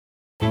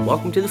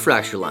Welcome to the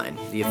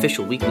FractureLine, the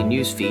official weekly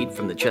news feed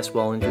from the Chest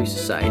Wall Injury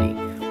Society,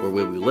 where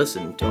we will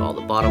listen to all the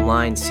bottom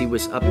line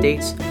CWIS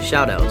updates,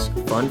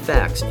 shoutouts, fun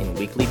facts, and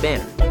weekly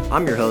banter.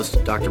 I'm your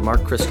host, Dr.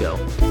 Mark Crisco,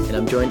 and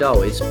I'm joined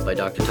always by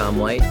Dr. Tom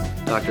White,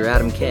 Dr.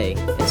 Adam Kay,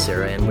 and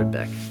SarahAnn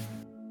Woodbeck.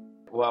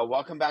 Well,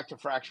 welcome back to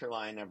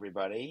FractureLine,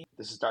 everybody.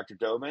 This is Dr.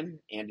 Dobin,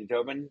 Andy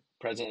Dobin,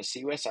 president of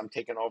CWIS. I'm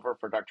taking over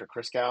for Dr.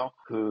 Crisco,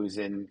 who's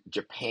in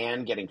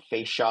Japan getting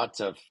face shots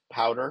of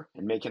powder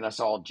and making us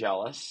all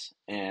jealous.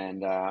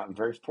 And I'm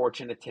very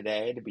fortunate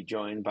today to be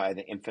joined by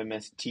the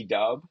infamous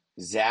T-Dub,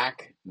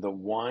 Zach, the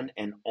one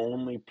and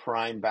only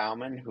Prime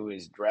Bauman, who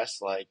is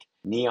dressed like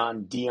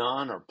Neon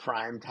Dion or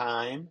Prime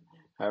Time,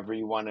 however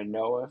you want to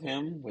know of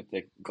him, with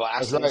the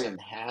glasses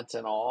and hats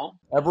and all.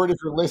 Everett, if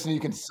you're listening,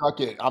 you can suck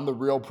it. I'm the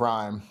real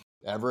Prime.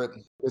 Everett,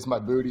 it's my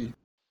booty.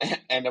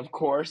 And of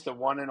course, the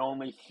one and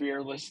only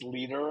fearless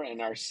leader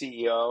and our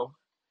CEO,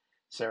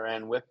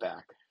 SarahAnn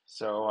Woodbeck.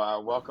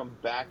 So welcome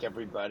back,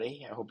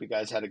 everybody. I hope you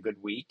guys had a good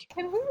week.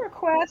 Can we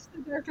request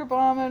that Dr.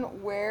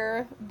 Bauman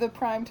wear the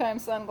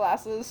primetime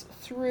sunglasses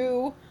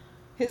through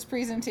his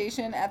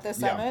presentation at the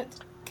summit?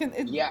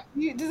 Yeah.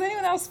 Does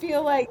anyone else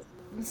feel like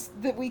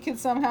that we could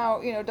somehow,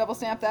 double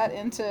stamp that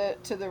into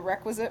the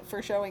requisite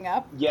for showing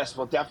up? Yes,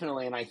 well,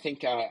 definitely. And I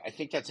think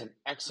that's an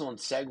excellent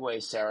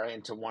segue, Sarah,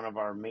 into one of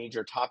our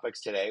major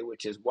topics today,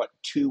 which is what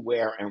to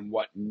wear and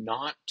what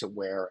not to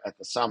wear at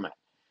the summit.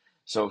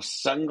 So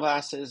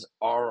sunglasses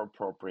are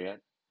appropriate.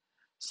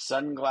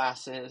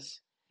 Sunglasses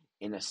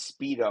in a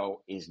Speedo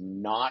is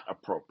not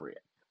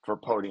appropriate for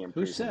podium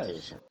presentation.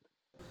 Says?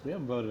 We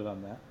haven't voted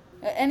on that.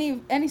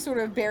 Any sort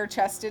of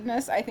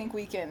bare-chestedness, I think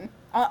we can,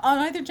 on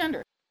either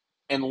gender.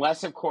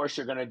 Unless, of course,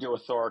 you're going to do a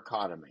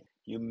thoracotomy.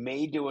 You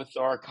may do a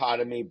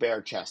thoracotomy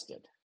bare-chested.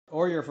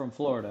 Or you're from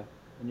Florida,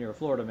 and you're a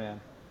Florida man.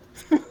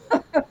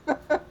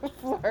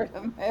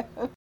 Florida man.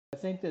 I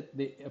think that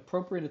the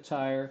appropriate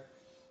attire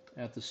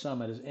at the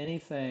summit is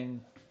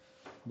anything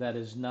that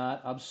is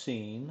not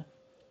obscene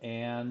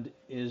and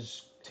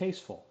is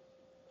tasteful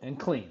and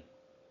clean.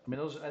 I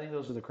think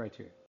those are the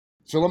criteria.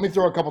 So let me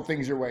throw a couple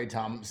things your way,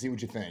 Tom, see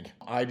what you think.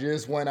 I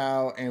just went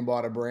out and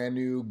bought a brand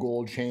new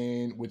gold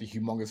chain with a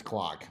humongous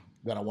clock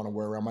that I want to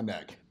wear around my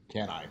neck.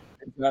 Can I?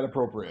 Is that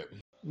appropriate?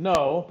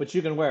 No, but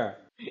you can wear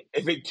it.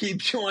 If it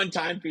keeps you on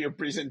time for your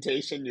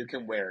presentation, you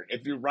can wear it.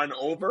 If you run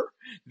over,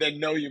 then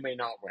no, you may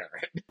not wear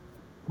it.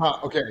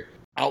 Okay.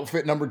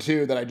 Outfit number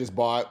 2 that I just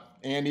bought.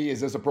 Andy, is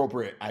this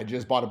appropriate? I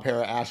just bought a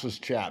pair of ashless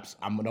chaps.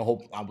 I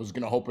was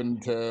hoping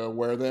to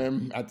wear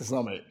them at the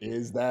summit.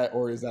 Is that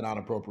or is that not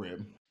appropriate?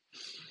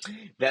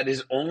 That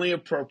is only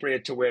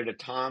appropriate to wear to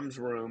Tom's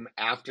room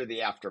after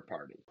the after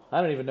party.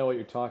 I don't even know what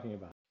you're talking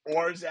about.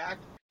 Or, Zach,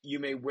 you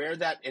may wear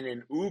that in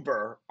an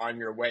Uber on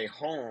your way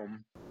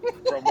home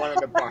from one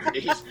of the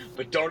parties,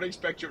 but don't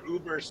expect your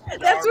Uber star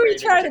That's what he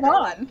tried them go.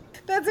 on.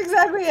 That's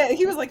exactly it.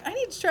 He was like, I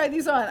need to try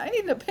these on. I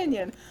need an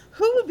opinion.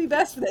 Who would be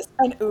best for this?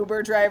 An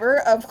Uber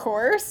driver, of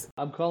course.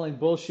 I'm calling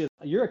bullshit.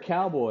 You're a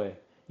cowboy.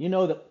 You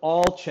know that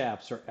all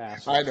chaps are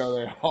assholes. I know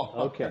they are.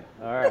 Okay,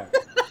 all right.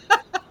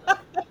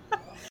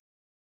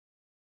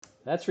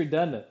 That's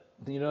redundant.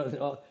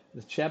 The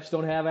chaps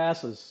don't have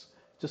asses.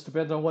 Just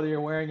depends on whether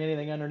you're wearing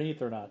anything underneath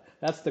or not.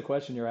 That's the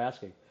question you're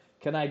asking.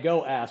 Can I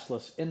go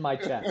assless in my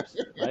chaps?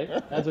 Right?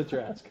 That's what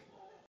you're asking.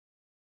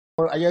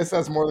 Well, I guess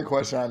that's more the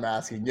question I'm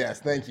asking.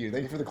 Yes, thank you.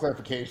 Thank you for the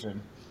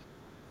clarification.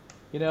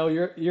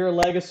 You're a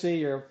legacy.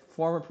 You're a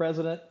former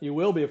president. You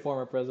will be a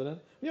former president.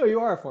 You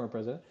are a former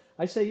president.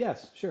 I say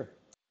yes, sure.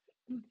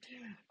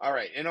 All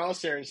right. In all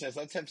seriousness,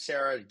 let's have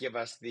Sarah give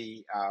us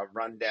the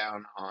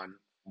rundown on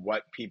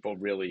what people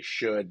really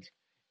should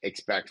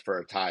expect for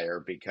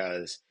attire,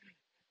 because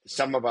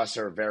some of us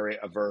are very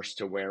averse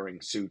to wearing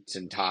suits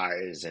and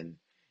ties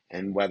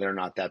and whether or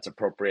not that's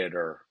appropriate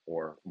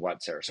or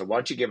what, Sarah. So why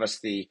don't you give us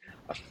the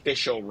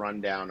official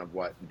rundown of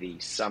what the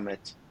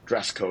summit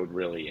dress code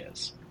really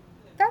is?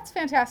 That's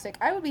fantastic.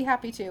 I would be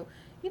happy to.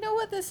 You know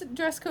what this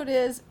dress code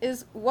is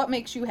what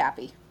makes you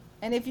happy.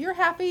 And if you're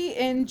happy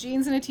in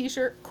jeans and a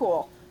t-shirt,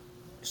 cool.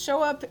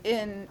 Show up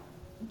in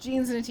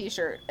jeans and a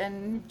t-shirt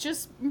and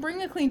just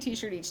bring a clean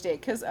t-shirt each day,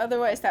 because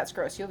otherwise that's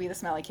gross. You'll be the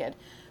smelly kid.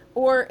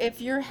 Or if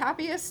you're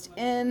happiest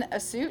in a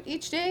suit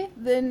each day,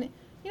 then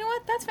you know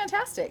what? That's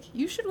fantastic.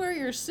 You should wear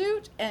your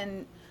suit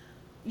and,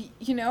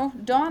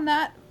 don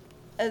that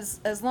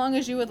as long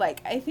as you would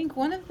like. I think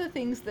one of the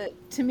things that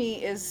to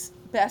me is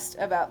best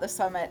about the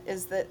summit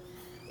is that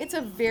it's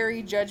a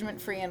very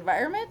judgment-free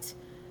environment.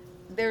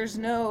 There's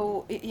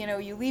no,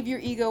 you leave your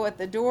ego at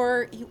the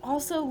door. You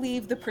also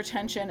leave the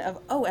pretension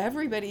of, oh,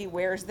 everybody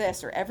wears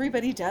this or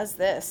everybody does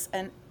this.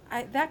 And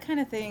that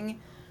kind of thing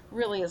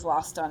really is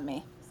lost on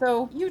me.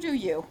 So you do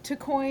you. To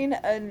coin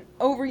an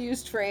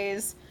overused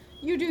phrase,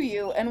 you do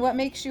you. And what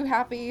makes you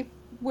happy,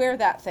 wear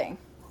that thing.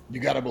 You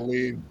got to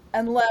believe.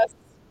 Unless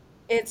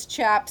it's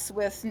chaps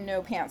with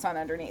no pants on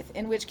underneath,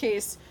 in which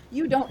case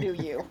you don't do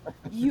you.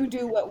 You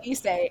do what we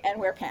say and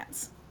wear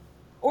pants.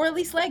 Or at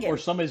least leggings. Or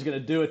somebody's going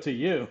to do it to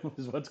you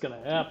is what's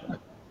going to happen.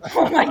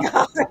 Oh my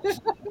gosh.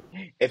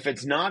 If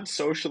it's not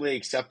socially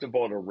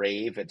acceptable at a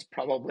rave, it's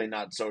probably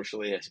not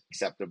socially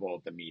acceptable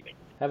at the meeting.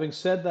 Having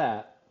said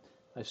that,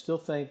 I still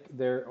think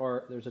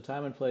there's a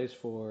time and place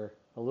for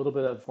a little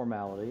bit of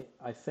formality.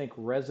 I think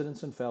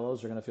residents and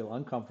fellows are going to feel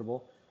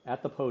uncomfortable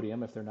at the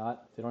podium if they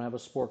don't have a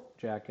sport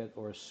jacket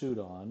or a suit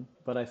on.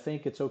 But I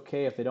think it's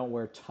okay if they don't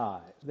wear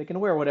ties. They can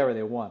wear whatever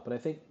they want, but I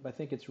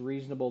think it's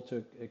reasonable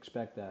to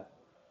expect that.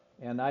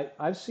 And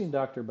I've seen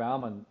Dr.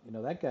 Bauman,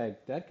 that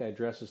guy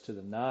dresses to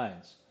the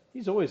nines.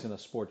 He's always in a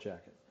sport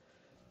jacket.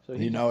 So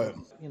You know it.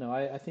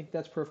 I think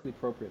that's perfectly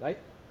appropriate.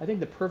 I think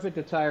the perfect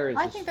attire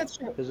I think that's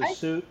true. is a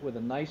suit with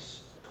a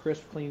nice,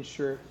 crisp, clean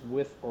shirt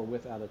with or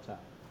without a tie.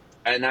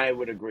 And I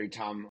would agree,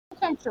 Tom.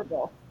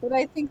 Comfortable, but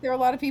I think there are a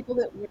lot of people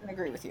that wouldn't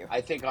agree with you. I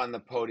think on the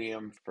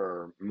podium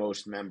for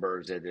most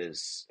members, it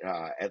is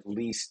at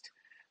least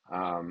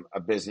a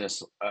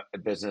business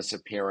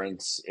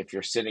appearance. If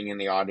you're sitting in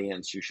the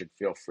audience, you should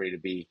feel free to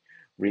be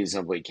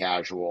reasonably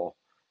casual.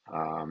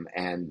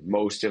 And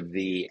most of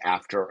the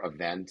after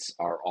events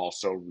are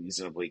also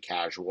reasonably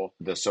casual.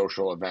 The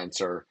social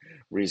events are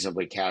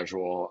reasonably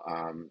casual.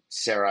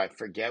 Sarah, I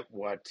forget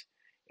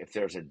if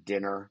there's a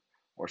dinner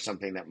or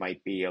something that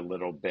might be a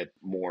little bit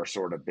more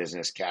sort of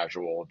business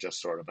casual,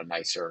 just sort of a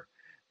nicer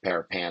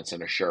pair of pants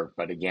and a shirt.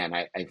 But again,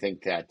 I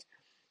think that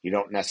you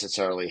don't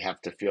necessarily have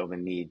to feel the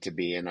need to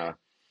be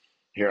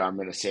here I'm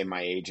going to say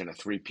my age, in a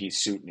three-piece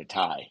suit and a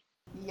tie.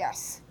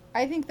 Yes.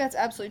 I think that's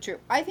absolutely true.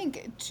 I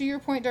think, to your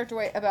point, Dr.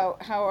 White,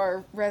 about how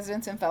our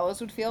residents and fellows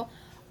would feel,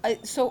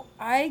 so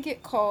I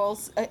get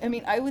calls,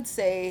 I would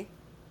say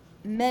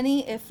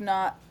many, if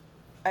not,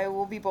 I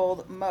will be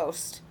bold,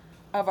 most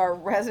of our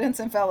residents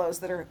and fellows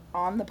that are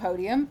on the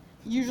podium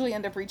usually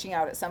end up reaching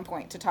out at some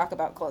point to talk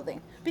about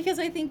clothing. Because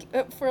I think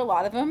for a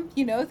lot of them,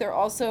 they're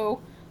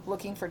also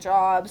looking for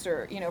jobs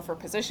or, for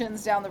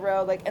positions down the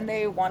road, and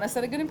they want to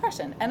set a good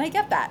impression. And I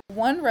get that.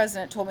 One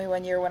resident told me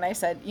one year when I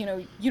said, you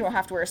don't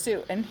have to wear a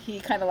suit. And he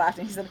kind of laughed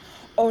and he said,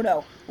 oh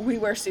no, we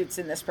wear suits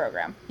in this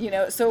program.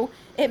 So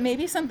it may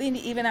be something to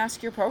even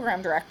ask your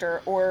program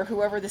director or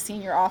whoever the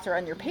senior author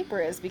on your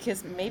paper is,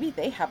 because maybe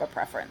they have a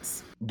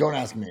preference. Don't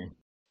ask me.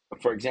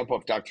 For example,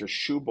 if Dr.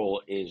 Schubel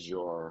is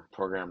your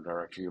program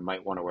director, you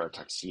might want to wear a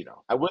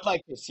tuxedo. I would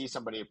like to see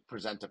somebody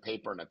present a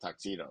paper in a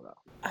tuxedo, though.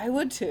 I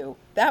would too.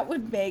 That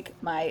would make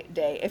my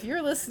day. If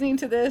you're listening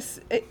to this,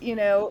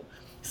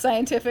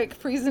 scientific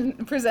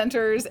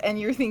presenters, and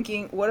you're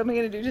thinking, what am I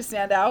going to do to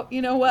stand out?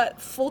 You know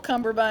what? Full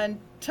cummerbund,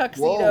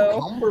 tuxedo.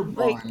 Whoa,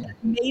 cummerbund.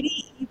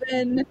 Maybe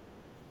even,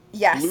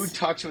 yes. Blue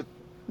tux with...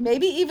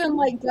 Maybe even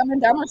Dumb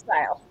and Dumber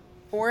style.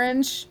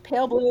 Orange,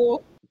 pale blue.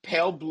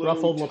 Pale blue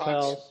ruffled tux.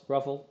 lapels,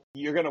 ruffled.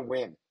 You're going to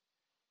win.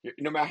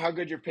 No matter how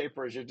good your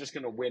paper is, you're just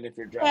going to win if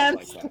you're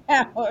dressed like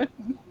that. Down.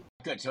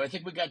 Good. So I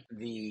think we got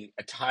the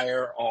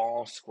attire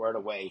all squared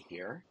away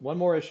here. One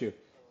more issue.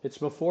 It's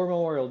before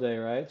Memorial Day,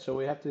 right? So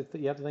you have to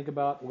think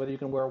about whether you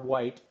can wear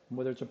white and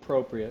whether it's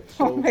appropriate.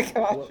 So Oh my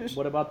gosh.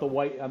 what about the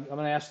white? I'm going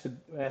to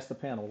ask the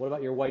panel. What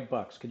about your white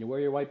bucks? Can you wear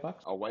your white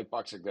bucks? Oh, white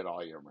bucks are good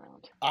all year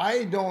round.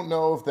 I don't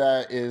know if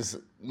that is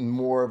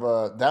more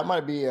of that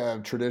might be a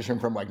tradition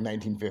from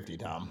 1950,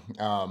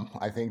 Tom.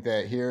 I think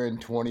that here in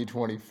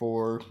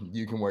 2024,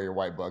 you can wear your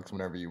white bucks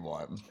whenever you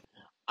want.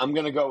 I'm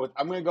gonna go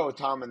with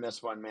Tom in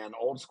this one, man.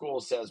 Old school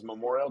says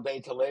Memorial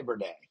Day to Labor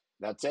Day.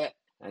 That's it.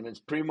 And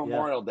it's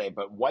pre-Memorial Day,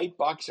 but white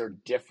bucks are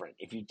different.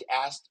 If you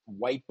asked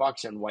white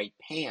bucks and white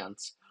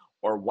pants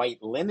or white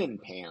linen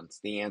pants,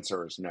 the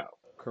answer is no.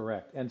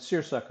 Correct. And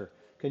seersucker.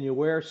 Can you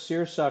wear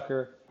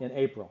seersucker in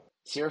April?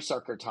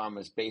 Seersucker, Tom,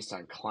 is based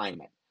on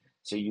climate.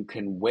 So you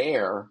can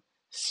wear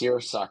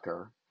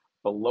seersucker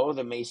below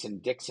the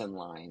Mason-Dixon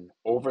line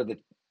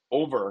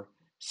over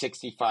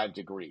 65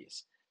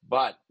 degrees.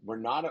 But we're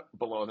not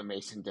below the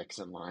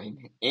Mason-Dixon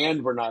line,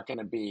 and we're not going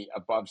to be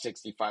above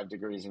 65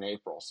 degrees in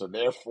April. So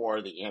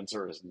therefore, the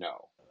answer is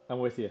no. I'm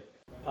with you.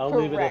 I'll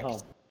leave it at Correct.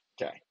 home.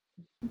 Okay.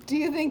 Do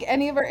you think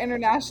any of our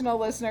international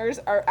listeners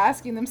are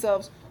asking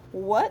themselves,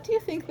 what do you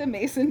think the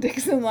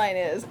Mason-Dixon line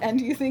is? And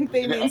do you think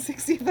they mean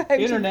 65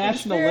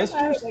 International degrees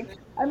listeners?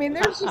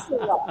 Fahrenheit? There's just a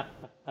lot.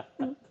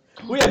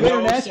 We have No,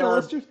 international Sarah.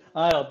 listeners?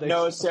 I don't think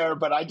No, so. Sarah,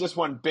 but I just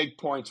won big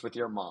points with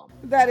your mom.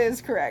 That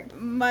is correct.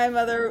 My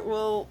mother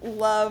will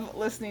love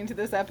listening to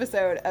this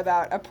episode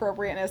about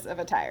appropriateness of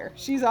attire.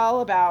 She's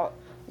all about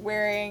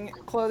wearing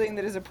clothing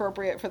that is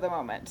appropriate for the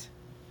moment.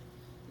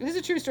 It is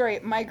a true story.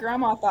 My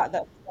grandma thought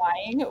that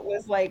flying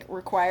was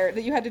required,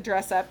 that you had to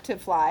dress up to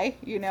fly,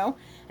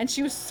 and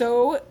she was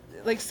so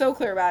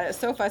clear about it,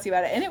 so fussy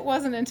about it. And it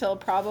wasn't until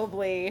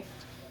probably,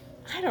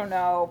 I don't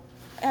know,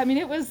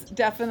 it was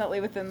definitely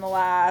within the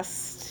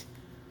last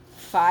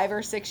 5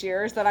 or 6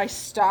 years that I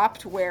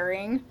stopped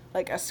wearing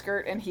a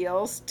skirt and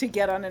heels to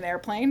get on an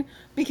airplane,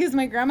 because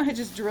my grandma had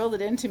just drilled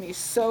it into me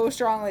so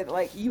strongly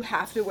that you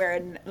have to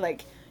wear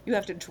you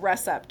have to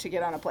dress up to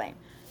get on a plane.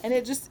 And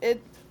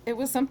it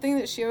was something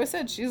that she always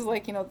said. She's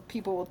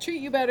people will treat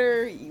you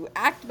better, you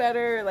act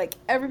better,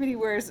 everybody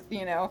wears,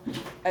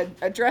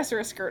 a dress or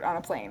a skirt on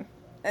a plane.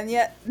 And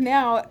yet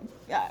now,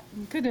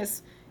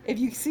 goodness, if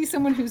you see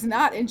someone who's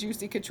not in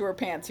juicy couture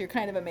pants, you're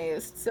kind of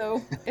amazed.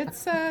 So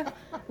it's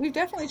we've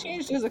definitely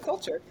changed as a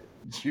culture.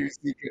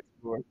 Juicy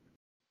couture.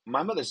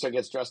 My mother still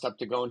gets dressed up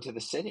to go into the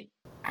city.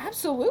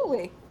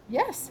 Absolutely.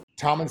 Yes.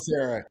 Tom and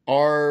Sarah,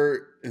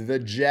 are the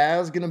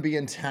Jazz going to be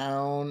in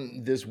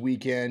town this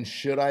weekend?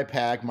 Should I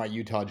pack my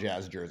Utah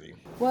Jazz jersey?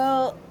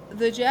 Well,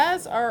 the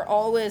Jazz are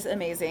always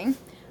amazing.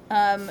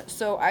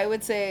 So I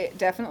would say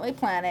definitely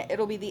plan it.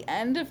 It'll be the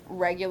end of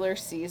regular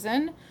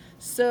season.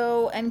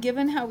 So, and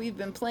given how we've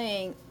been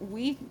playing,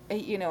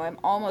 I'm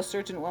almost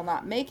certain we'll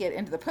not make it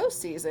into the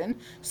postseason.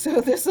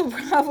 So this will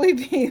probably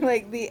be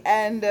like the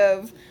end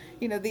of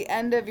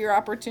your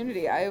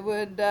opportunity. I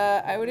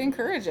would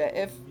encourage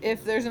it.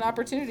 If there's an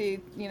opportunity,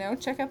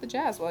 check out the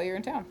Jazz while you're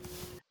in town.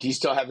 Do you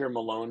still have your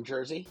Malone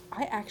jersey?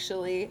 I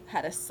actually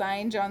had a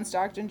signed John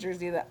Stockton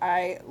jersey that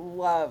I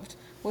loved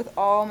with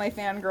all my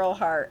fangirl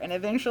heart, and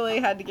eventually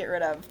had to get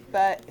rid of.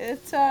 But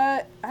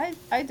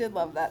I did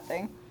love that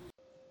thing.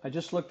 I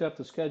just looked up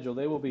the schedule.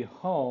 They will be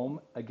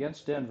home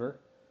against Denver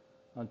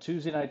on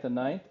Tuesday night the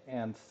 9th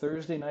and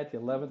Thursday night the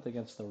 11th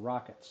against the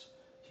Rockets,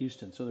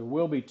 Houston. So there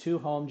will be 2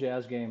 home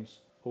Jazz games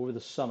over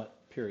the Summit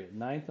period,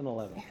 9th and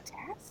 11th.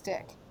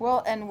 Fantastic.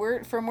 Well, and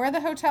we're from where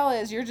the hotel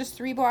is, you're just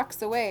 3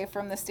 blocks away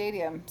from the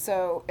stadium.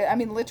 So, I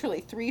mean,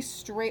 literally 3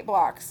 straight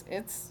blocks.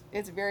 It's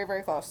very,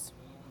 very close.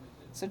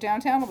 So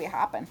downtown will be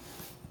hopping.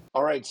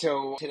 All right,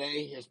 so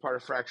today, as part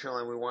of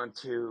FractureLine, we want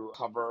to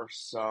cover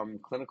some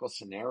clinical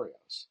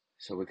scenarios.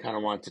 So we kind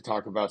of want to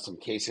talk about some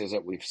cases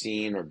that we've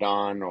seen or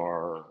done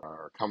or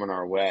are coming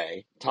our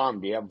way.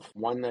 Tom, do you have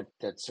one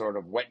that's sort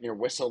of wetting your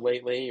whistle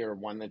lately, or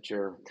one that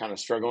you're kind of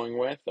struggling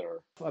with?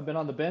 Or I've been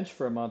on the bench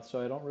for a month,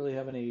 so I don't really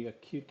have any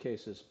acute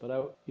cases.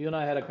 But you and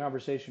I had a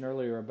conversation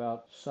earlier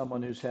about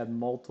someone who's had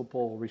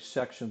multiple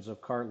resections of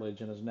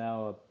cartilage and is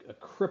now a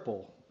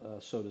cripple,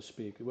 so to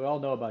speak. We all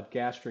know about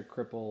gastric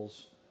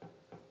cripples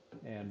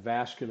and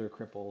vascular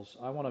cripples.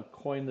 I want to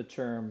coin the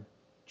term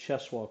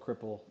chest wall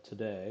cripple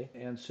today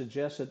and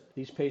suggest that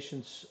these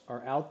patients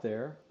are out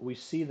there. We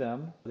see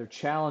them. They're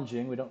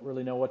challenging. We don't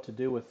really know what to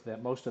do with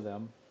them, most of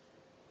them.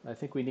 I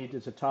think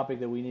it's a topic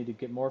that we need to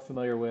get more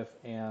familiar with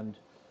and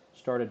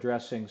start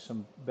addressing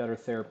some better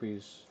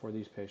therapies for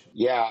these patients.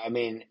 yeah, I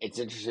mean, it's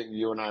interesting.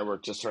 You and I were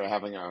just sort of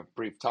having a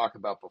brief talk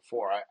about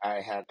before.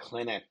 I had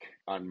clinic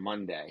on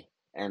Monday,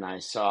 and I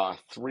saw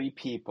 3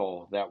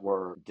 people that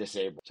were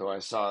disabled. So I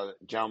saw a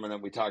gentleman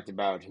that we talked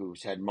about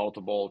who's had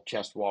multiple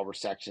chest wall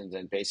resections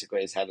and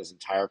basically has had his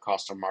entire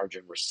costal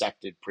margin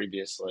resected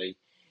previously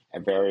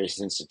at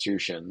various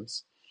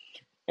institutions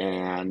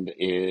and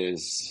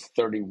is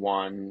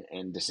 31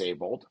 and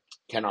disabled,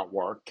 cannot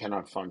work,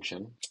 cannot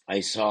function.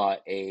 I saw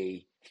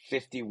a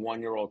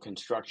 51-year-old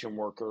construction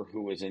worker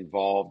who was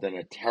involved in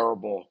a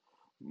terrible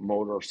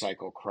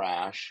motorcycle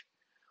crash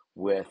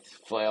with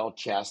flail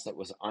chest that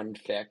was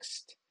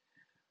unfixed,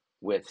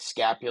 with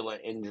scapula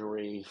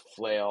injury,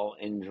 flail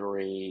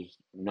injury,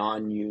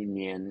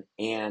 non-union,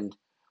 and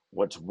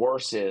what's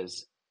worse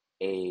is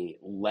a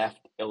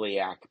left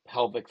iliac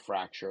pelvic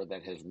fracture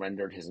that has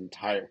rendered his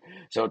entire,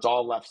 so it's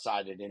all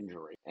left-sided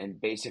injury,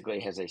 and basically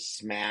has a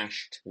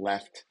smashed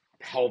left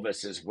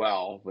pelvis as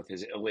well with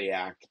his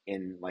iliac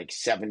in like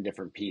 7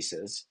 different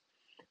pieces,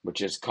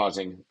 which is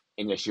causing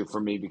an issue for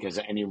me because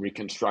any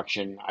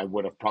reconstruction, I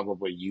would have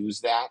probably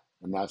used that.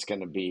 And that's going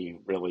to be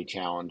really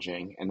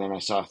challenging. And then I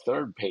saw a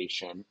third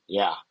patient.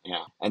 Yeah.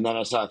 And then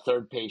I saw a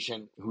third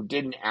patient who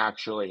didn't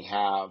actually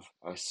have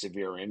a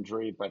severe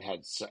injury, but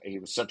he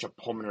was such a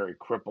pulmonary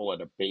cripple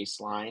at a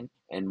baseline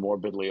and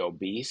morbidly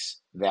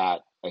obese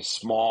that a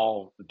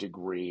small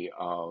degree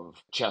of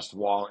chest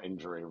wall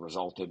injury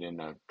resulted in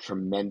a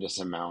tremendous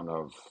amount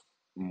of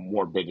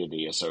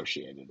morbidity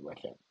associated with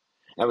it.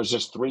 That was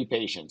just 3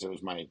 patients. It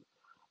was my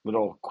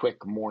little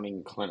quick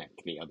morning clinic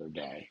the other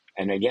day.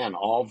 And again,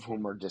 all of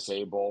whom are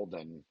disabled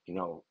and,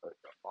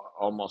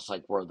 almost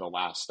like we're the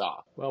last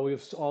stop. Well,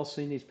 we've all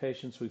seen these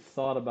patients, we've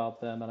thought about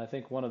them, and I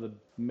think one of the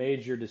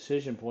major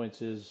decision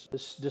points is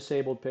this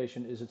disabled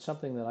patient, is it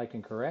something that I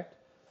can correct?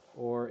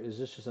 Or is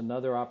this just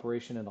another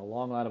operation in a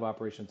long line of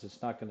operations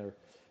that's not going to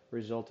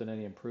result in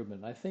any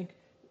improvement? And I think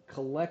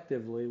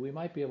collectively we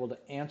might be able to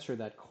answer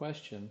that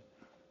question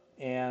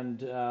and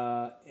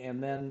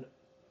then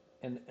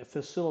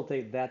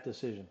facilitate that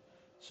decision.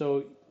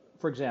 So,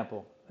 for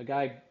example, a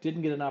guy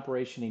didn't get an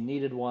operation, he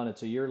needed one,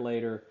 it's a year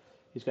later,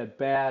 he's got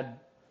bad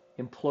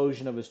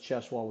implosion of his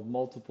chest wall with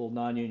multiple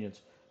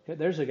non-unions.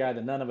 There's a guy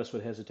that none of us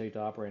would hesitate to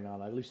operate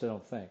on, at least I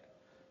don't think.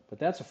 But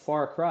that's a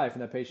far cry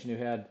from that patient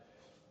who had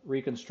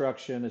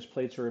reconstruction, his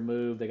plates were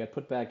removed, they got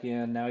put back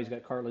in, now he's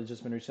got cartilage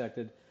that's been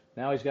resected,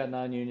 now he's got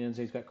non-unions,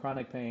 he's got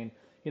chronic pain.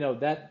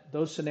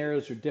 Those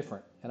scenarios are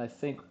different. And I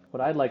think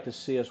what I'd like to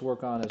see us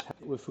work on is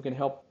if we can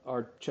help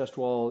our chest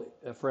wall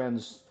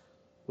friends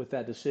with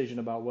that decision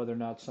about whether or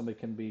not somebody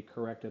can be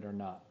corrected or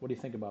not. What do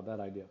you think about that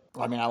idea?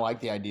 I mean, I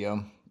like the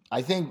idea.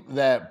 I think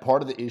that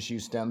part of the issue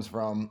stems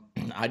from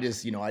I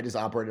just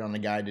operated on a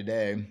guy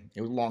today.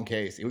 It was a long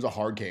case. It was a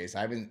hard case.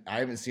 I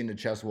haven't seen the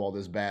chest wall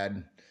this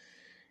bad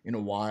in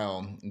a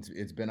while.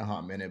 It's been a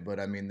hot minute, but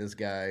I mean, this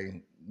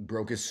guy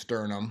broke his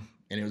sternum,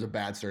 and it was a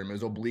bad sternum. It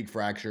was oblique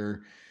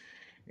fracture.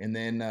 And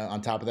then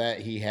on top of that,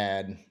 he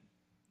had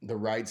the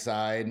right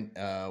side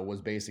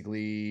was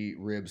basically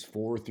ribs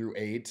 4 through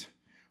 8,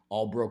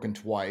 all broken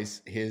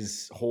twice.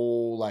 His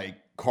whole like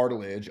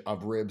cartilage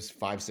of ribs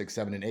 5, 6,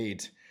 7, and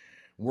 8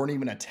 weren't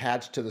even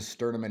attached to the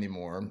sternum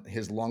anymore.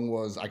 His lung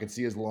was, I could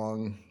see his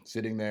lung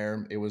sitting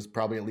there. It was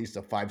probably at least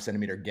a 5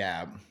 centimeter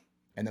gap.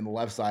 And then the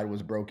left side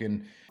was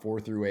broken 4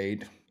 through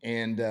 8.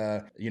 And,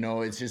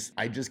 it's just,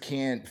 I just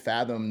can't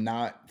fathom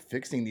not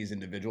fixing these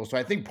individuals. So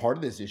I think part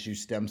of this issue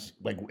stems,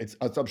 like, it's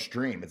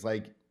upstream. It's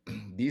like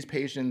these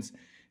patients,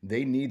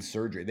 they need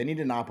surgery. They need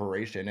an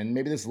operation. And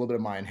maybe this is a little bit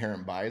of my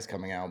inherent bias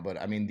coming out, but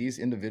I mean, these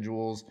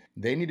individuals,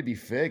 they need to be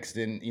fixed.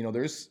 And,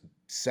 there's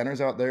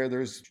centers out there,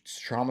 there's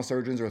trauma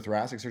surgeons or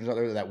thoracic surgeons out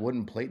there that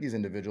wouldn't plate these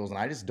individuals. And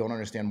I just don't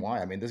understand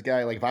why. I mean, this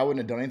guy, like, if I wouldn't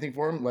have done anything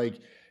for him, like,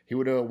 he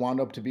would have wound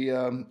up to be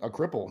a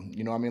cripple.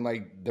 I mean,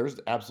 like, there's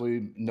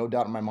absolutely no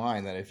doubt in my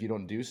mind that if you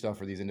don't do stuff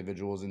for these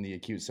individuals in the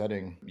acute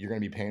setting, you're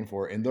going to be paying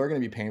for it, and they're going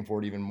to be paying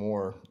for it even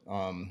more,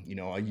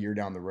 a year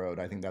down the road.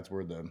 I think that's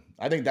where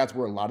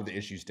a lot of the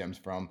issue stems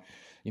from.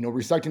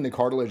 Resecting the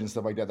cartilage and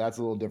stuff like that, that's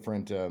a little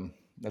different.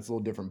 That's a little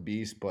different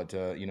beast. But,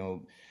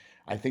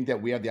 I think that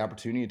we have the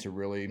opportunity to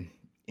really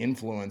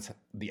influence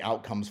the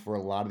outcomes for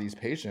a lot of these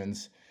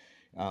patients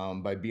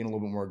by being a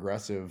little bit more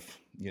aggressive,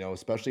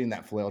 especially in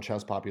that flail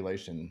chest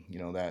population,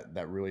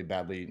 that really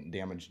badly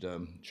damaged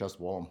chest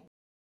wall.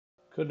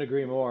 Couldn't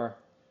agree more.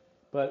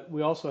 But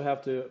we also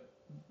have to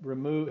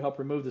help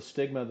remove the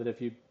stigma that if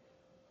you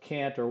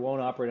can't or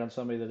won't operate on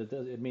somebody, that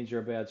it means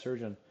you're a bad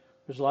surgeon.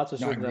 There's lots of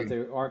surgeons out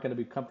there aren't going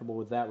to be comfortable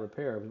with that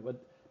repair,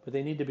 but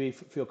they need to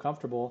feel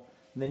comfortable,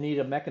 and they need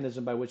a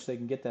mechanism by which they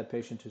can get that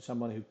patient to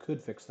someone who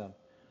could fix them.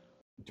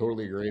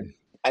 Totally agreed.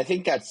 I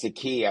think that's the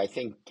key. I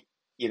think,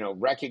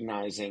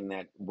 recognizing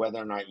that whether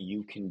or not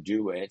you can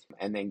do it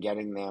and then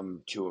getting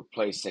them to a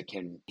place that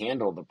can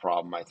handle the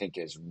problem, I think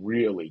is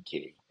really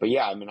key. But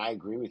yeah, I mean, I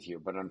agree with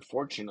you. But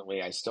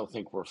unfortunately, I still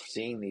think we're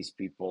seeing these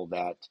people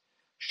that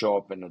show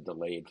up in a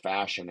delayed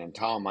fashion. And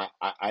Tom,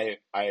 I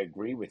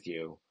agree with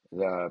you.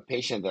 The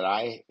patient that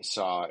I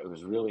saw, it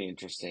was really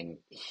interesting.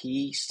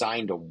 He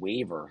signed a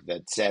waiver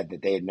that said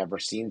that they had never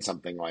seen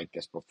something like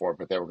this before,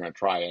 but they were going to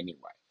try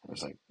anyway. I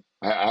was like,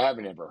 I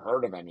haven't ever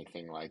heard of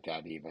anything like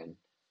that even.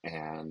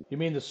 And you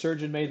mean the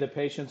surgeon made the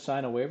patient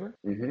sign a waiver?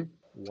 Mm-hmm.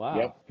 Wow.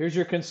 Yep. Here's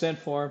your consent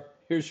form.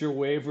 Here's your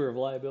waiver of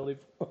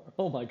liability.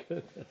 Oh my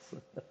goodness.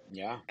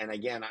 Yeah. And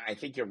again, I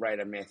think you're right.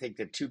 I mean, I think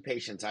the two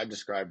patients I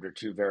described are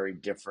two very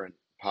different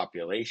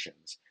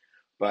populations,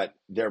 but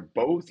they're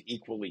both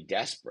equally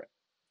desperate.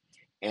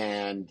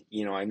 And,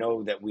 I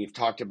know that we've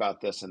talked about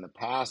this in the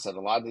past, that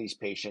a lot of these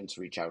patients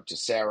reach out to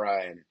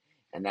Sarah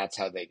and that's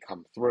how they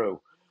come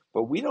through.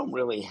 But we don't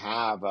really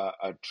have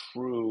a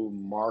true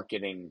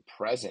marketing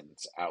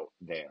presence out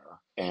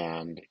there.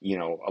 And,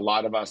 a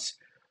lot of us,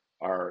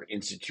 our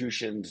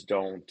institutions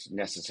don't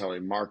necessarily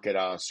market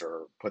us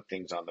or put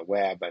things on the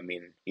web. I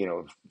mean,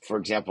 for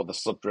example, the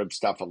slipped rib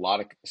stuff, a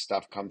lot of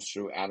stuff comes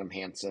through Adam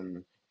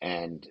Hansen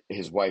and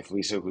his wife,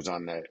 Lisa, who's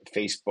on the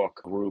Facebook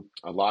group.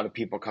 A lot of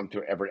people come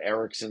through Everett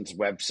Erickson's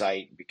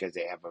website because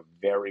they have a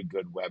very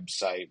good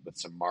website with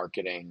some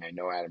marketing. I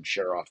know Adam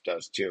Sheroff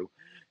does too.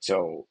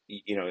 So,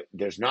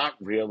 there's not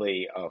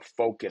really a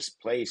focused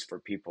place for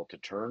people to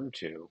turn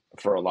to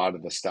for a lot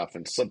of the stuff.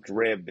 And slipped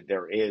rib,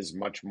 there is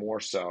much more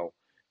so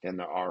than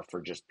there are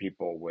for just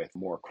people with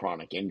more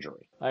chronic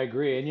injury. I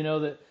agree. And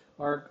that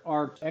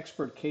our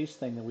expert case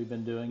thing that we've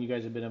been doing, you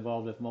guys have been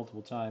involved with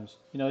multiple times.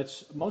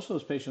 It's most of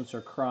those patients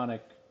are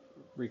chronic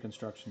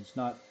reconstructions,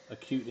 not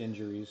acute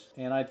injuries.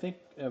 And I think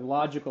a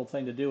logical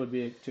thing to do would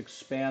be to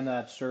expand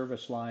that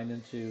service line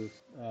into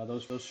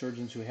those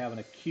surgeons who have an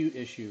acute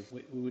issue.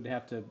 We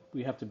have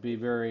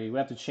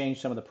to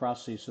change some of the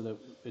processes so that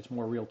it's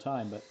more real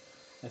time. But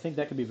I think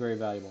that could be very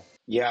valuable.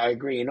 Yeah, I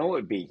agree. What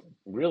would be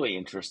really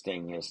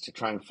interesting is to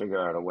try and figure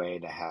out a way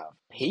to have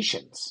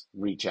patients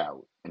reach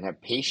out and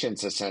have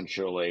patients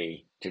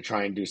essentially to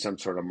try and do some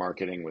sort of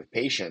marketing with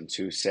patients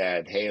who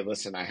said, hey,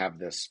 listen, I have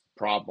this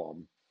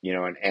problem,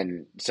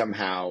 and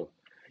somehow,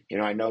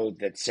 I know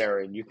that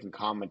Sarah, and you can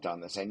comment on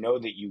this. I know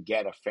that you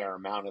get a fair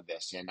amount of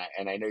this. And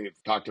I know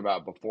you've talked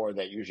about before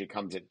that usually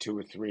comes at 2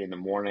 or 3 in the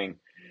morning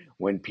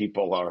when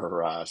people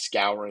are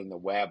scouring the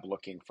web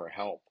looking for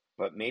help.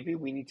 But maybe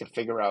we need to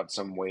figure out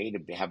some way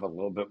to have a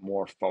little bit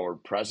more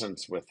forward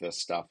presence with this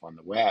stuff on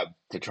the web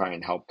to try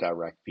and help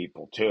direct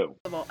people too.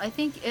 Well, I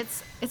think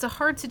it's a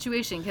hard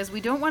situation because I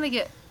don't want to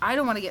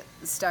get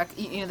stuck.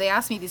 They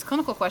ask me these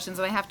clinical questions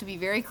and I have to be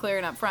very clear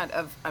and upfront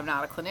of I'm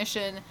not a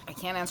clinician. I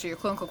can't answer your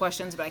clinical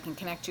questions, but I can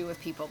connect you with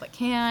people that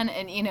can.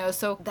 And,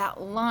 so that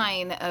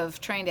line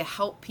of trying to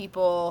help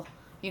people,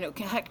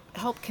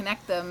 help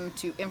connect them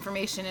to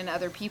information and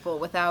other people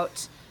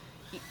without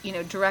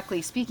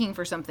directly speaking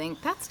for something,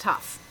 that's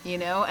tough,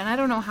 and I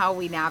don't know how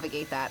we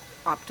navigate that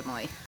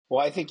optimally.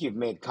 Well, I think you've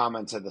made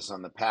comments of this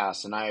on the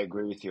past, and I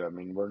agree with you. I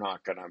mean, we're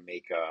not going to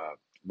make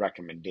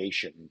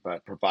recommendation,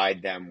 but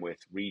provide them with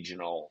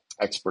regional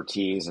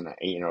expertise. And,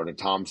 to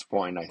Tom's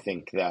point, I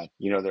think that,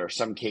 there are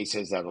some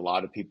cases that a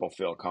lot of people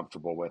feel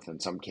comfortable with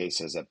and some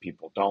cases that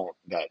people don't,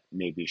 that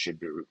maybe should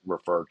be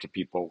referred to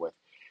people with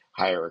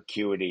higher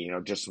acuity,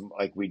 just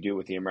like we do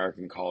with the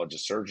American College of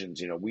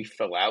Surgeons. We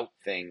fill out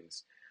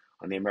things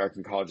on the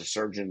American College of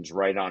Surgeons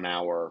right on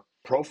our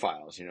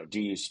profiles.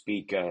 Do you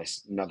speak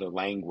another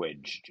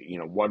language?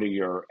 What are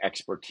your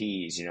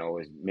expertise? Is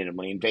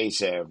minimally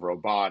invasive,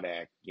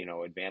 robotic,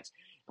 advanced?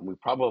 And we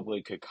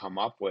probably could come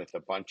up with a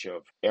bunch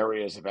of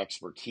areas of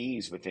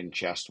expertise within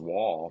chest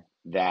wall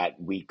that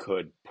we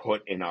could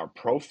put in our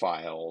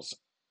profiles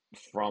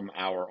from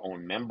our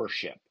own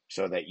membership,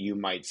 so that you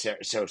might,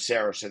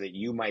 Sarah, so that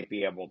you might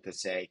be able to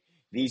say,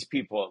 these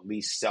people at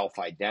least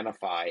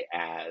self-identify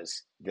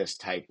as this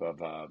type of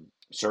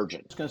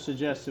surgeon. I was going to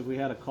suggest that we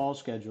had a call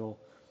schedule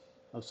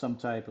of some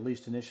type, at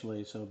least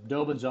initially. So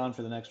Dobin's on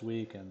for the next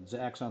week, and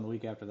Zach's on the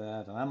week after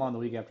that, and I'm on the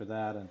week after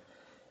that. And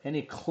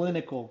any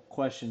clinical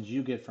questions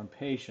you get from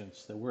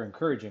patients that we're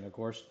encouraging, of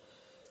course,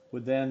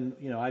 would then,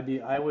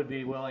 I would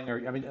be willing,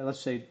 or let's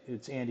say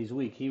it's Andy's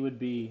week, he would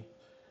be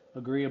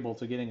agreeable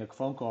to getting a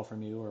phone call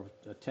from you or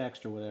a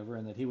text or whatever,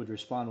 and that he would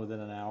respond within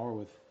an hour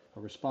with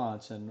a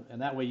response. And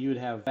that way you would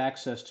have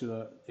access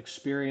to an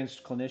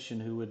experienced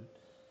clinician who would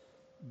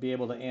be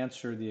able to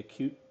answer the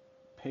acute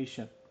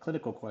patient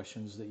clinical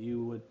questions that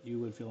you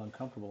would feel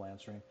uncomfortable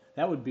answering.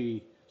 That would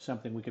be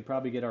something we could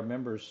probably get our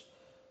members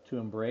to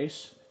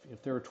embrace.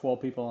 If there were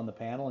 12 people on the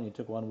panel and you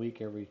took 1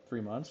 week every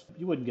 3 months,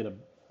 you wouldn't get a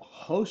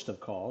host of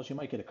calls. You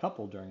might get a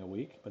couple during a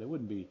week, but it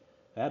wouldn't be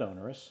that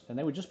onerous, and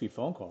they would just be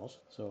phone calls.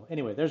 So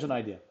anyway, there's an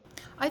idea.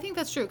 I think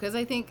that's true, because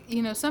I think,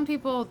 some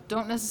people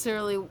don't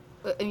necessarily,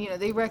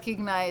 they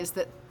recognize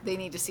that they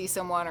need to see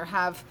someone or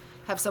have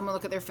someone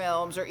look at their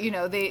films, or,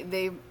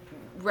 they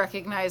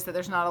recognize that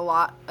there's not a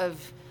lot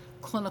of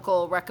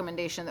clinical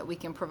recommendation that we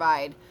can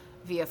provide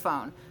via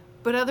phone.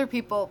 But other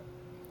people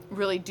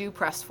really do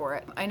press for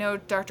it. I know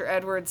Dr.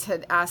 Edwards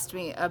had asked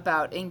me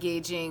about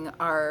engaging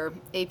our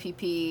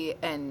APP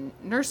and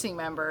nursing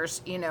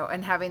members,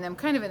 and having them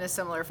kind of in a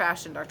similar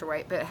fashion, Dr.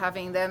 White, but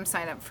having them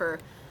sign up for,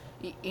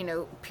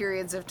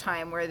 periods of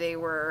time where they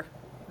were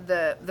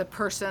the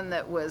person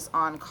that was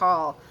on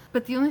call.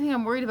 But the only thing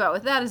I'm worried about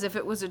with that is if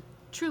it was a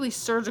truly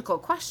surgical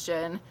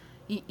question,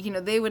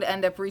 they would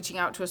end up reaching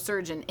out to a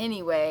surgeon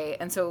anyway.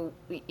 And so,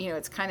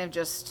 it's kind of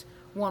just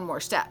one more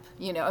step,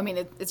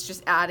 it's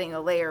just adding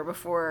a layer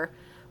before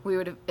we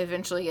would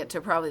eventually get to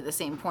probably the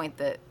same point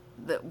that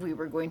we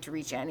were going to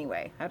reach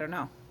anyway. I don't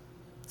know.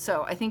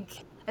 So I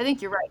think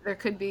you're right. There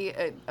could be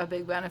a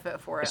big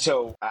benefit for it.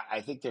 So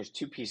I think there's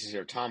two pieces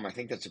here, Tom. I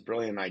think that's a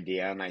brilliant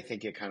idea. And I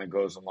think it kind of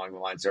goes along the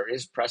lines. There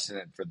is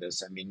precedent for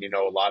this.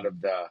 A lot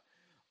of the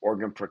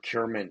organ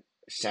procurement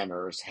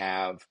centers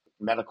have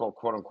medical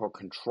quote unquote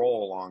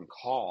control on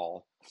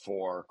call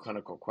for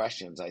clinical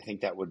questions. I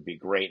think that would be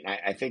great. And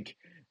I think,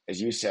 as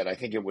you said, I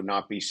think it would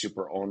not be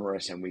super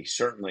onerous, and we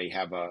certainly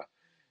have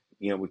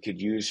we could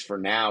use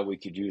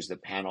the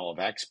panel of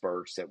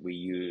experts that we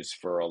use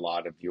for a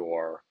lot of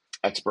your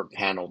expert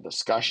panel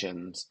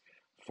discussions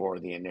for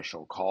the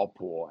initial call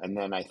pool. And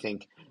then I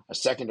think a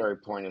secondary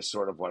point is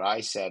sort of what I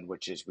said,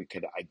 which is we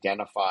could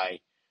identify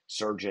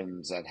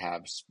surgeons that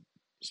have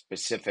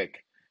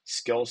specific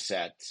skill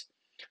sets,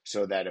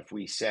 so that if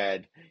we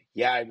said,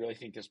 yeah, I really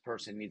think this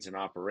person needs an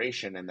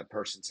operation, and the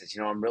person says,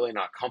 I'm really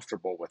not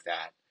comfortable with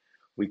that,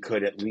 we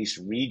could at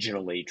least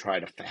regionally try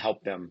to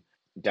help them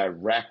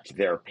direct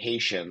their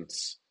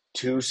patients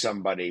to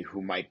somebody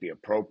who might be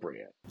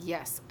appropriate.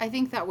 Yes, I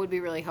think that would be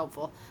really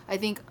helpful. I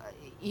think,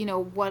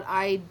 what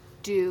I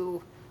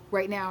do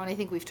right now, and I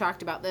think we've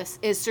talked about this,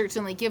 is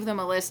certainly give them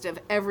a list of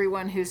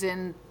everyone who's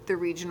in the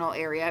regional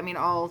area.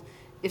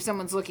 If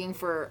someone's looking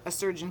for a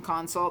surgeon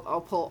consult,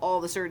 I'll pull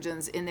all the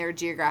surgeons in their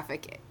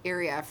geographic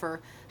area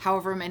for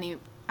however many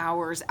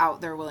hours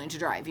out they're willing to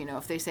drive.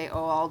 If they say,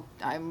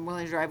 I'm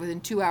willing to drive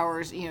within 2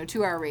 hours,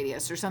 2-hour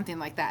radius or something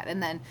like that.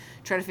 And then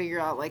try to figure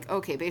out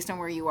okay, based on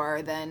where you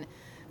are, then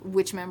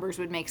which members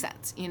would make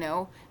sense,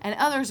 And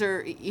others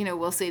are,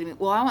 will say to me,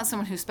 well, I want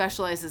someone who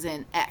specializes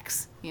in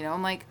X,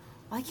 I'm like,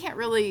 well, I can't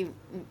really,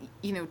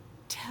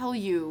 tell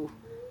you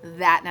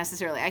that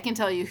necessarily. I can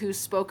tell you who's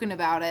spoken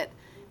about it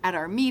at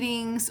our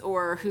meetings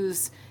or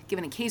who's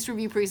given a case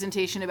review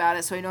presentation about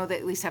it, so I know they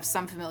at least have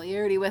some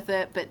familiarity with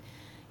it. But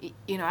I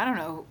don't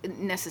know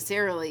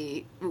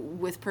necessarily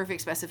with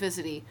perfect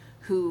specificity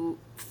who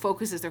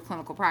focuses their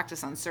clinical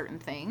practice on certain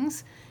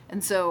things.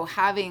 And so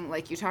having,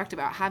 like you talked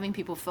about, having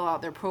people fill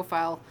out their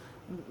profile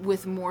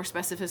with more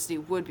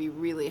specificity would be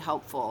really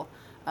helpful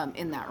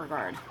in that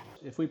regard.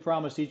 If we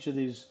promised each of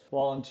these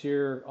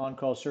volunteer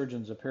on-call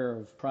surgeons a pair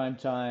of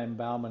primetime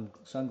Bauman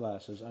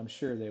sunglasses, I'm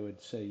sure they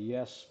would say,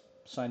 yes,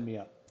 sign me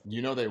up.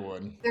 They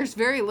would. There's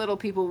very little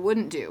people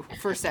wouldn't do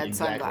for said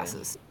Exactly.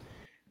 Sunglasses.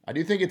 I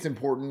do think it's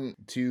important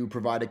to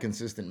provide a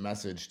consistent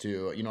message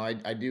too.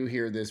 I do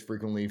hear this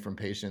frequently from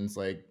patients,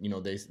 like,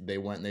 they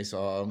went and they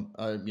saw,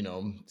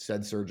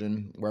 said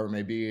surgeon, wherever it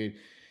may be,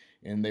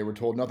 and they were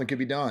told nothing could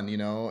be done,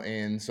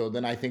 and so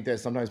then I think that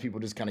sometimes people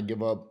just kind of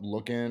give up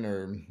looking,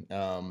 or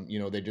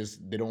they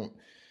don't.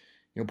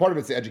 Part of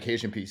it's the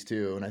education piece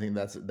too, and I think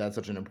that's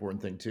such an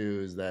important thing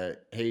too. Is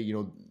that, hey,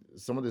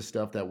 some of this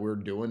stuff that we're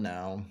doing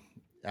now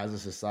as a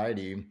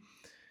society,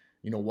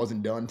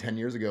 wasn't done 10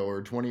 years ago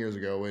or 20 years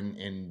ago,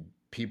 and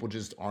people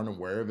just aren't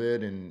aware of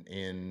it, and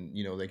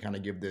they kind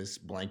of give this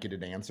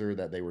blanketed answer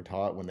that they were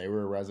taught when they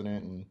were a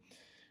resident,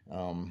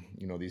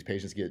 and these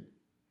patients get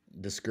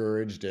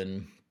discouraged,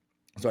 and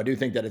so I do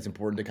think that it's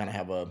important to kind of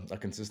have a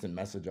consistent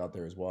message out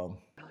there as well.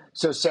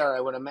 So, Sarah,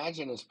 I would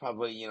imagine it's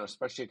probably,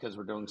 especially because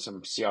we're doing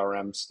some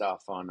CRM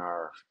stuff on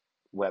our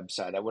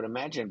website, I would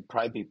imagine it'd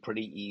probably be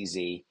pretty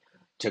easy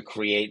to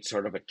create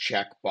sort of a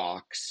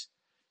checkbox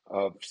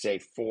of, say,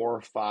 4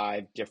 or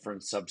 5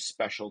 different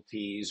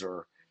subspecialties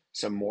or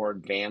some more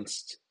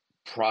advanced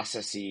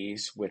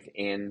processes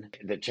within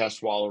the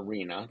chest wall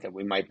arena that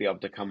we might be able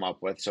to come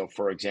up with. So,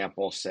 for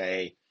example,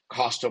 say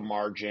costal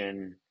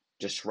margin,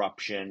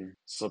 disruption,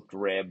 slipped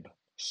rib,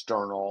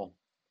 sternal,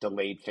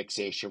 delayed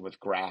fixation with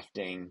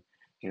grafting,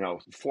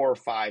 4 or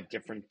 5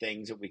 different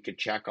things that we could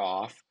check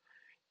off,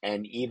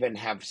 and even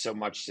have so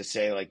much to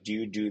say, like, do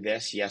you do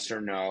this? Yes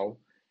or no?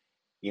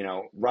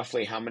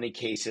 Roughly how many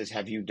cases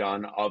have you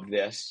done of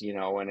this?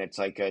 And it's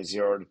like a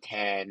 0 to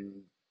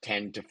 10,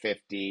 10 to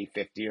 50,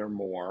 50 or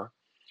more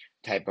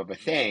type of a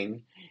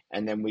thing.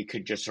 And then we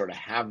could just sort of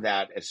have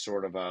that as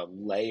sort of a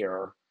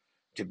layer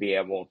to be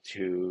able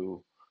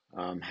to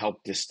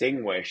help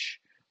distinguish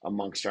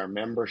amongst our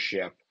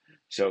membership.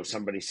 So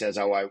somebody says,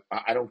 oh,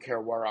 I don't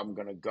care where I'm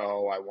going to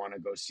go. I want to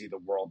go see the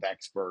world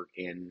expert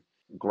in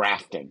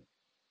grafting.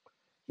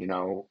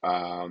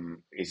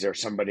 Is there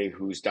somebody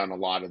who's done a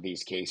lot of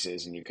these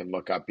cases? And you can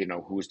look up,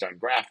 who's done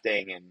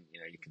grafting, and,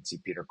 you can see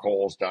Peter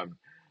Cole's done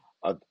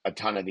a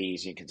ton of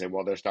these. You can say,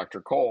 well, there's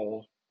Dr.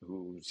 Cole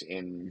who's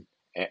in,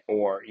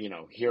 or,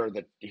 here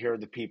are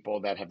the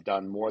people that have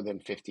done more than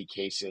 50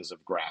 cases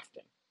of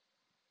grafting,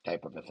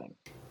 type of a thing.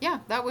 Yeah,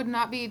 that would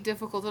not be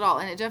difficult at all,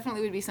 and it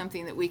definitely would be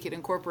something that we could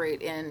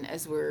incorporate in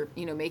as we're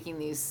making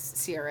these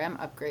CRM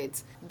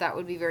upgrades. That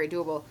would be very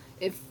doable.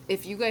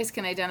 If you guys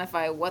can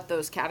identify what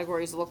those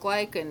categories look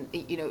like, and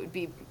it would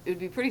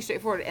be pretty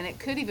straightforward, and it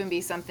could even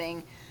be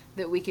something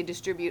that we could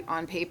distribute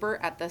on paper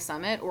at the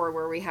summit, or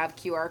where we have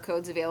QR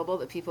codes available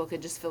that people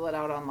could just fill it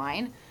out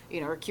online,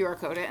 or QR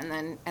code it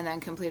and then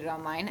complete it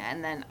online,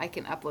 and then I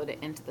can upload it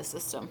into the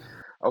system.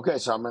 Okay,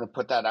 so I'm going to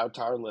put that out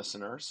to our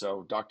listeners.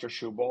 So Dr.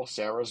 Schubel,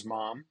 Sarah's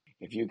mom,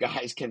 if you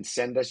guys can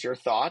send us your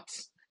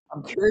thoughts.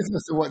 I'm curious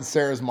as to what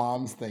Sarah's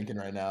mom's thinking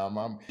right now. I'm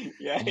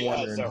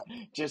wondering. So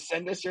just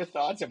send us your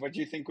thoughts of what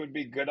you think would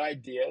be good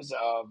ideas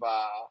of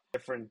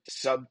different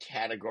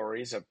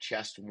subcategories of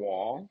chest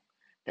wall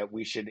that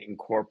we should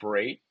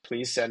incorporate.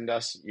 Please send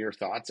us your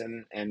thoughts,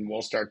 and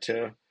we'll start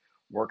to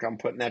work on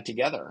putting that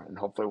together. And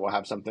hopefully we'll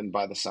have something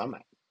by the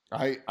summit.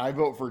 I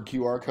vote for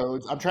QR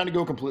codes. I'm trying to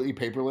go completely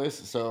paperless,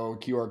 so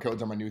QR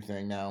codes are my new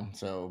thing now.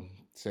 So,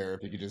 Sarah,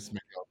 if you could just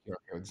make all QR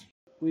codes.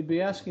 We'd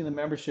be asking the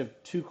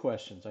membership 2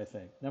 questions, I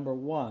think. Number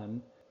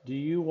 1, do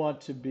you want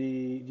to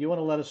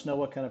let us know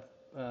what kind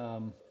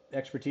of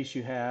expertise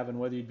you have, and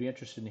whether you'd be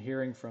interested in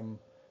hearing from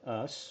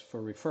us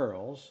for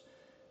referrals?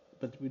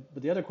 But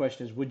the other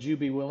question is, would you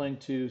be willing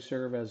to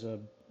serve as a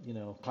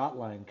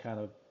hotline kind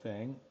of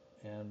thing,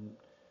 and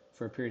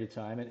for a period of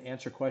time, and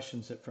answer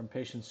questions from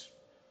patients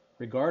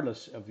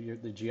regardless of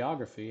the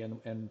geography,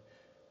 and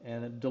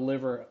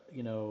deliver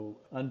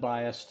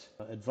unbiased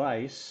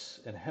advice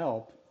and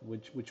help,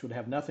 which would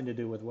have nothing to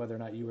do with whether or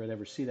not you would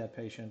ever see that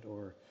patient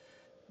or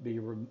be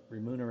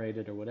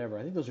remunerated or whatever.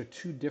 I think those are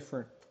 2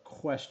 different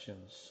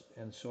questions,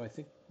 and so I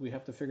think we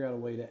have to figure out a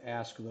way to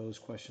ask those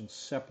questions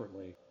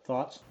separately.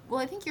 Thoughts? Well,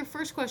 I think your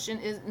first question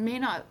may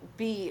not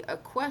be a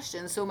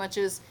question so much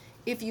as,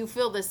 if you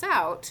fill this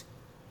out,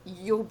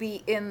 you'll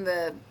be in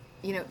the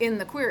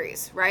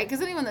queries, right?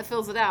 Because anyone that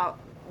fills it out,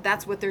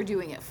 that's what they're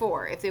doing it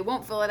for. If they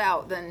won't fill it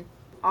out, then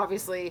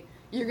obviously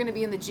you're going to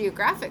be in the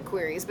geographic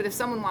queries. But if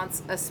someone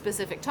wants a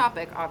specific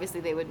topic,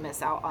 obviously they would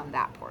miss out on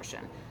that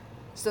portion.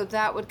 So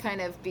that would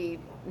kind of be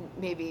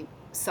maybe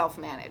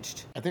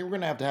self-managed. I think we're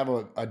going to have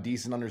a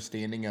decent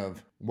understanding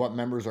of what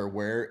members are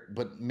where,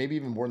 but maybe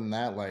even more than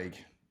that, like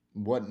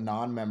what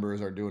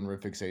non-members are doing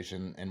rib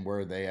fixation and where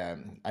are they at.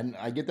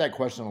 I get that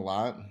question a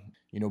lot.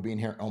 Being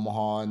here in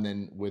Omaha, and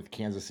then with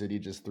Kansas City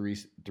just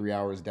three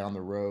hours down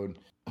the road,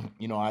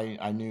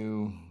 I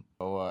knew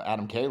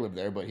Adam Kay lived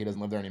there, but he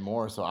doesn't live there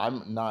anymore. So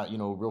I'm not,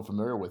 real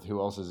familiar with who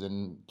else is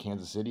in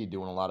Kansas City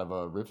doing a lot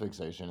of rib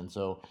fixation. And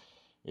so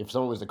if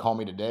someone was to call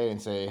me today and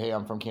say, hey,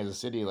 I'm from Kansas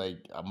City, like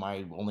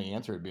my only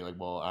answer would be like,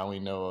 well, I only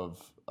know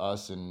of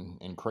us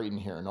in Creighton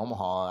here in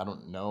Omaha. I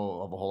don't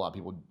know of a whole lot of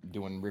people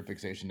doing rib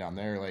fixation down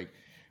there. Like,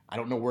 I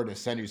don't know where to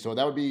send you. So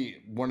that would be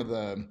one of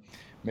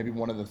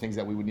the things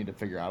that we would need to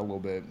figure out a little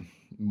bit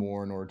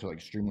more in order to like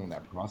streamline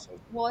that process.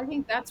 Well, I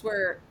think that's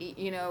where,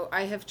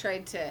 I have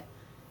tried to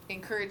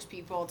encourage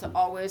people to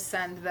always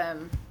send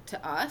them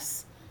to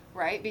us,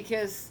 right?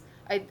 Because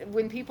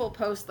When people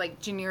post like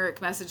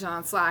generic messages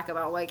on Slack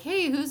about like,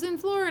 hey, who's in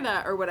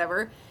Florida or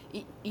whatever,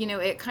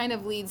 it kind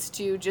of leads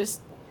to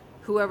just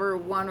whoever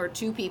one or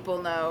two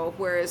people know,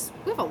 whereas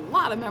we have a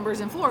lot of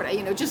members in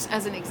Florida, just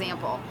as an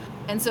example.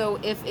 And so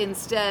if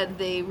instead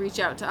they reach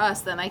out to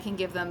us, then I can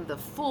give them the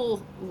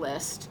full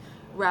list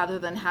rather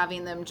than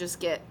having them just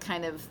get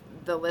kind of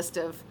the list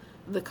of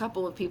the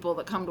couple of people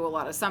that come to a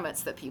lot of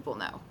summits that people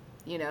know.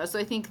 So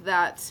I think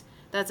that's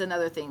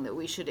another thing that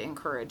we should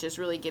encourage, is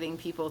really getting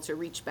people to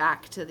reach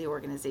back to the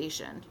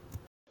organization.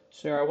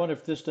 Sarah, I wonder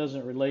if this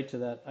doesn't relate to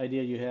that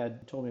idea you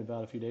had told me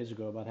about a few days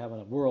ago about having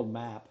a world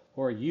map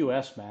or a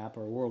U.S. map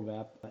or a world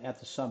map at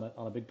the summit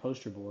on a big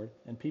poster board,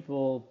 and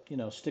people,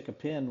 stick a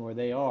pin where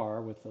they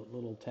are with a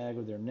little tag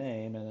with their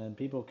name, and then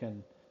people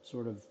can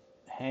sort of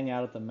hang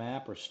out at the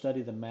map or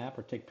study the map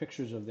or take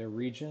pictures of their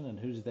region and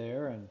who's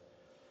there, and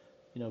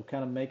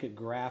kind of make it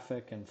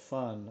graphic and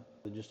fun,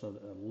 just a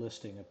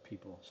listing of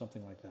people,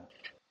 something like that.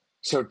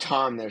 So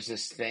Tom, there's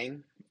this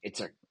thing.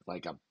 It's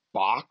like a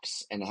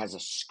box, and it has a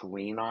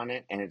screen on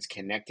it, and it's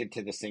connected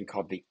to this thing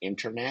called the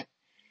internet.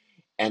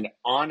 And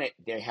on it,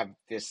 they have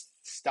this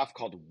stuff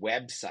called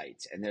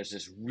websites. And there's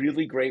this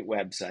really great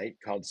website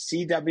called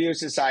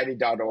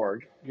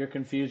CWISummit.org. You're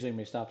confusing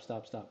me. Stop.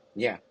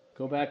 Yeah.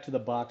 Go back to the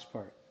box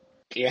part.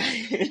 Yeah.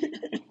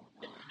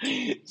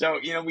 So,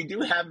 we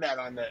do have that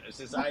on the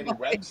society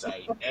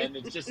website, and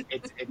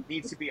it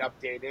needs to be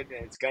updated,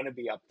 and it's going to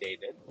be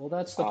updated. Well,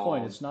 that's the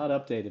point. It's not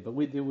updated, but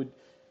we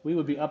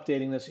would be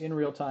updating this in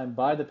real time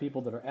by the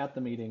people that are at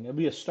the meeting. It'd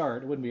be a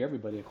start. It wouldn't be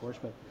everybody, of course,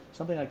 but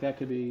something like that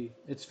could be.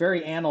 It's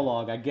very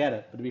analog. I get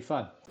it, but it'd be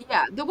fun.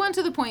 Yeah, the one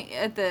to the point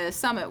at the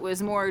summit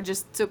was more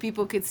just so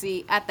people could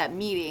see at that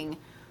meeting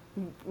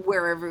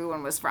where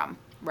everyone was from,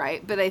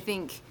 right? But I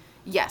think,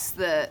 yes,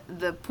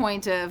 the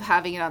point of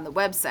having it on the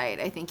website,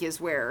 I think, is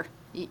where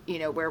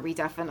where we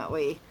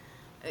definitely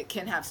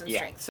can have some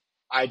strength.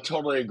 I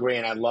totally agree,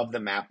 and I love the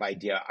map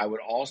idea. I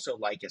would also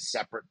like a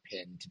separate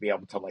pin to be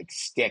able to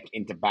stick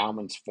into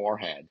Bauman's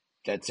forehead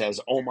that says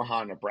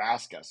Omaha,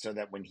 Nebraska, so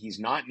that when he's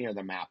not near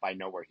the map, I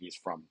know where he's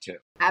from too.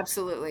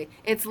 Absolutely.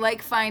 It's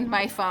like Find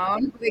My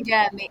Phone, but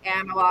again, the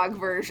analog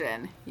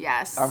version.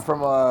 Yes. I'm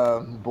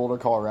from Boulder,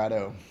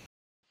 Colorado.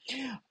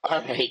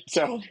 All right,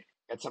 so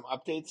got some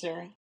updates,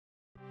 Sarah?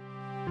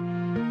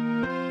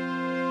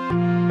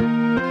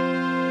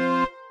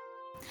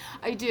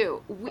 I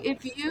do.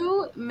 If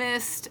you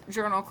missed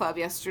Journal Club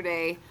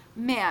yesterday,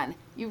 man,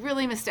 you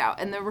really missed out.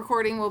 And the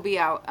recording will be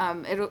out.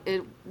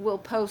 It will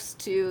post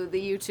to the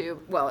YouTube.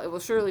 Well, it will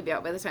surely be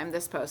out by the time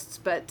this posts,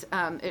 but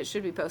it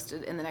should be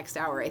posted in the next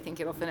hour. I think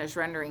it'll finish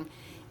rendering.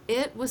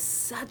 It was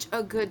such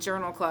a good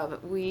Journal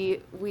Club.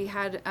 We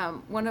had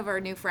one of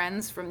our new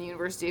friends from the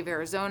University of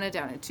Arizona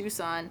down in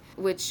Tucson,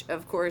 which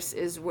of course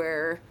is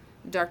where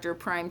Dr.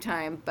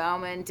 Primetime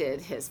Bauman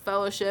did his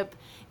fellowship,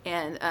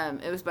 and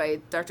it was by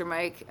Dr.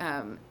 Mike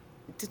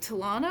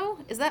DiTilano?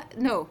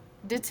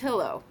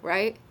 DiTillo,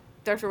 right?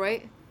 Dr.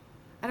 White?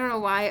 I don't know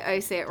why I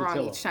say it wrong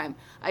each time.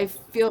 I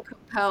feel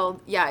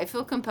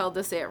compelled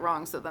to say it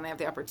wrong, so then I have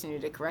the opportunity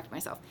to correct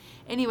myself.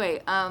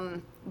 Anyway,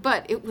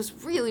 but it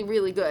was really,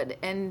 really good,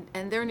 and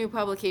their new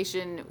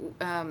publication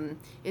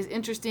is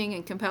interesting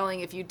and compelling.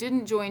 If you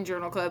didn't join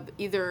Journal Club,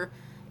 either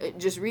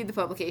just read the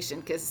publication,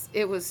 because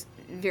it was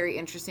very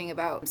interesting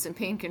about some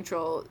pain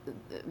control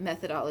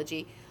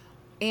methodology,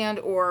 and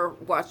or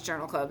watch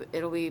Journal Club.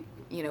 It'll be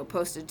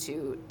posted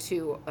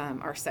to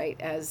our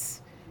site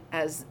as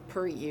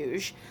per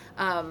usual.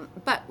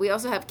 But we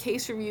also have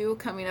case review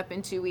coming up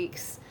in 2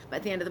 weeks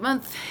at the end of the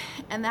month,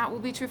 and that will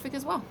be terrific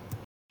as well.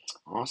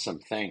 Awesome,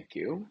 thank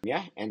you.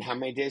 Yeah, and how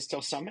many days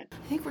till summit?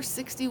 I think we're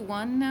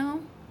 61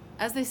 now.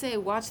 As they say,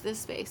 watch this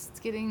space.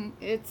 It's getting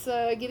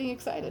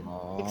exciting.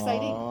 Excuse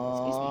me.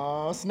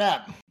 Oh,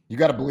 snap. You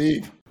got to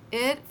believe.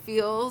 It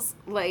feels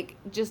like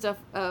just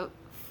a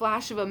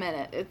flash of a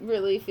minute. It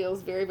really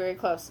feels very, very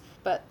close.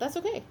 But that's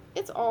okay.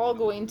 It's all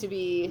going to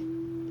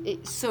be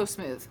so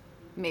smooth,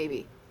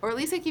 maybe. Or at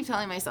least I keep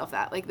telling myself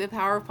that. Like the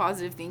power of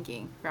positive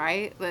thinking,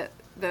 right? That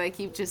I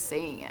keep just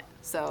saying it.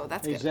 So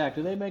that's good. Zach,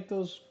 do they make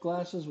those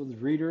glasses with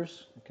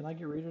readers? Can I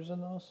get readers in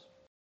those?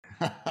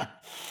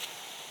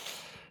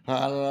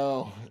 I don't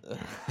know.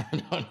 I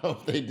don't know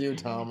if they do,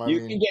 Tom. You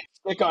can get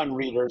stick-on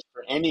readers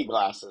for any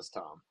glasses,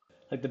 Tom.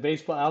 Like the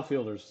baseball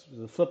outfielders,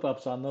 the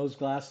flip-ups on those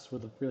glasses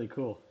would look really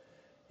cool.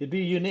 It'd be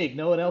unique.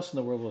 No one else in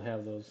the world will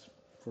have those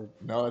for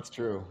No, that's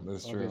true.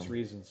 That's true. obvious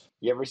reasons.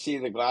 You ever see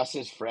the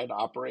glasses Fred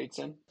operates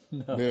in?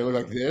 No. They look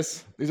like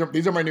this.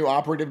 These are my new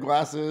operative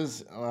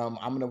glasses. I'm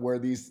gonna wear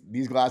these.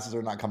 These glasses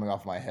are not coming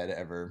off my head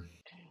ever.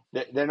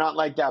 They're not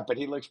like that, but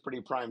he looks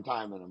pretty prime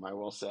time in them, I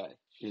will say.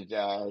 Should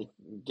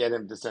get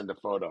him to send a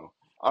photo.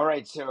 All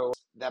right, so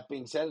that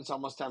being said, it's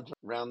almost time to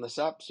round this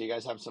up. So you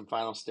guys have some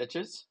final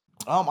stitches?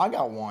 I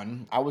got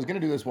one. I was gonna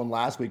do this one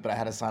last week, but I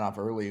had to sign off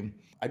early.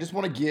 I just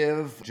want to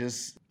give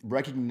just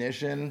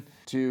recognition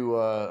to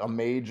a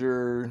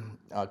major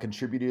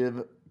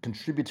contributor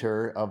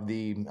of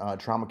the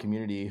trauma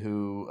community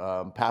who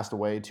passed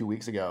away 2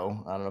 weeks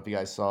ago. I don't know if you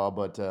guys saw,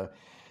 but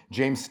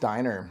James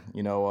Steiner,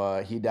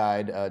 he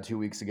died 2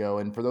 weeks ago.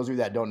 And for those of you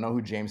that don't know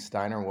who James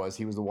Steiner was,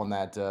 he was the one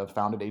that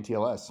founded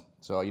ATLS.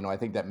 So, I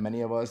think that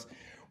many of us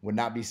would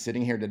not be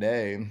sitting here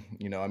today.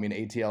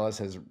 ATLS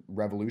has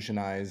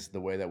revolutionized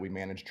the way that we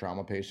manage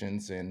trauma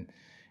patients and,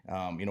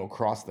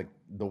 across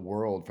the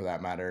world for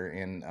that matter.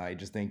 And I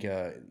just think,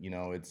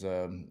 it's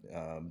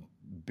a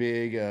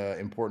big,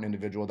 important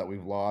individual that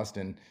we've lost.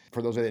 And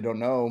for those that don't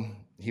know,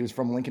 he was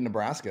from Lincoln,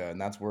 Nebraska, and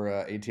that's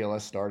where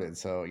ATLS started.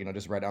 So,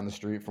 just right down the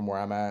street from where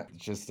I'm at.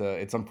 It's just,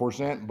 it's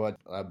unfortunate, but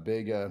a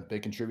big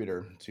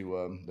contributor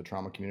to the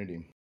trauma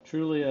community.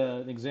 Truly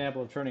an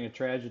example of turning a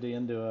tragedy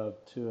into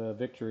a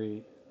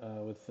victory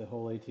with the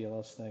whole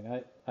ATLS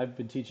thing. I've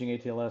been teaching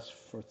ATLS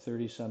for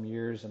 30 some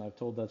years, and I've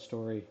told that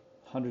story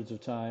hundreds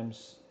of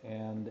times.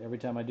 And every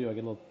time I do, I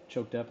get a little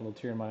choked up, a little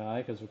tear in my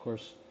eye, because of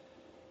course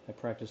I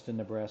practiced in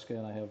Nebraska,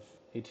 and I have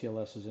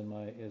ATLS is in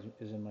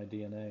my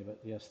DNA. But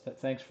yes,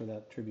 thanks for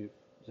that tribute,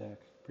 Zach.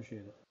 Appreciate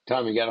it.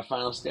 Tom, you got a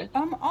final stitch?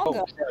 I'll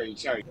go.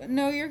 Sorry.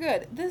 No, you're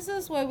good. This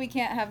is why we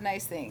can't have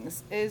nice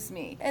things, is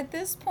me. At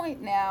this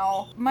point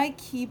now, my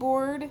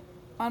keyboard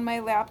on my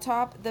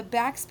laptop, the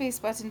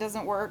backspace button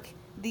doesn't work,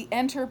 the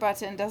enter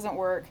button doesn't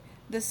work,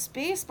 the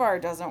space bar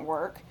doesn't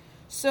work.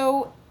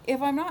 So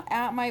if I'm not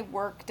at my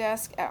work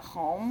desk at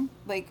home,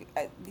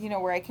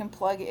 where I can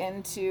plug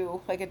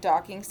into like a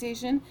docking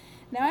station,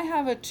 now I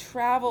have a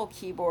travel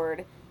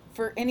keyboard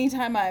for any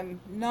time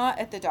I'm not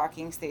at the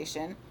docking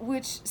station,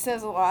 which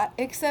says a lot,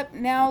 except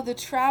now the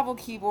travel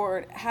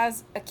keyboard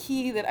has a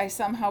key that I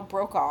somehow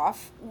broke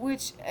off,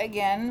 which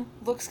again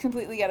looks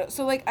completely ghetto.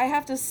 So I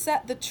have to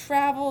set the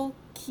travel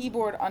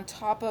keyboard on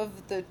top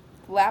of the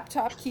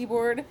laptop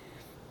keyboard,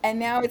 and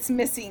now it's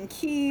missing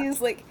keys.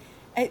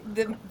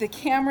 The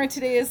camera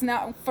today is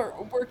not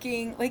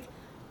working.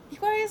 You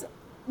guys,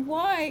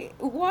 why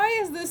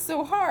is this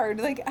so hard?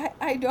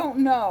 I don't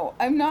know.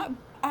 I'm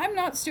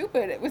not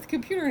stupid with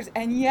computers,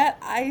 and yet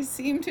I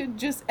seem to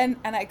just, and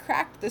I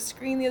cracked the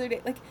screen the other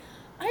day.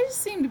 I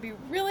just seem to be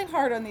really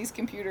hard on these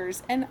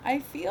computers, and I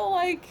feel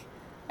like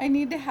I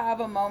need to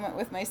have a moment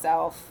with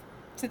myself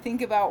to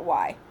think about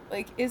why.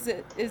 Is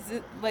it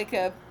like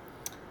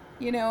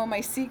am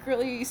I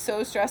secretly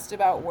so stressed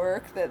about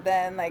work that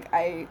then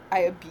I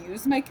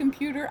abuse my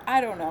computer? I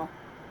don't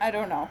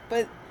know.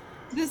 But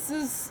this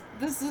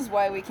is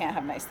why we can't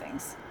have nice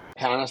things.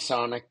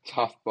 Panasonic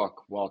tough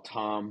book while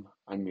Tom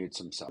unmutes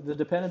himself. The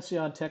dependency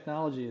on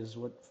technology is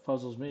what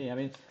puzzles me. I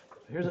mean,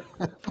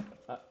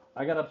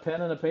 I got a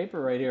pen and a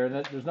paper right here,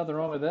 and there's nothing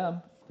wrong with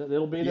them.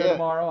 It'll be there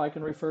tomorrow. I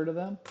can refer to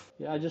them.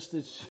 Yeah,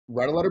 it's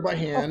write a letter by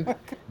hand,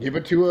 give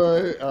it to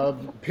a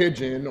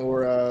pigeon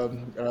or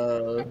and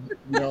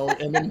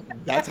then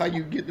that's how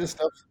you get this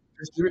stuff.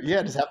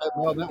 Just have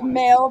that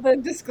mail the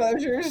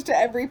disclosures to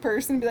every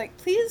person. Be like,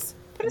 please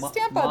put a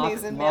stamp on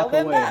these and mail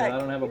them back. I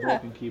don't have a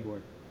broken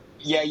keyboard.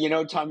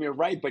 Yeah, Tom, you're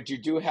right, but you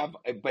do have.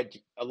 But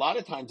a lot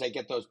of times I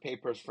get those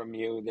papers from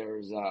you.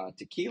 There's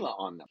tequila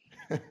on them.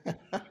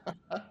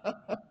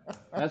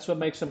 That's what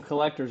makes them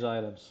collector's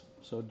items.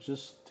 So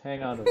just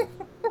hang on to them.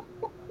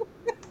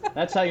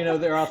 That's how you know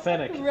they're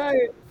authentic.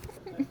 Right.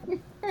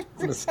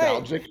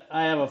 Nostalgic.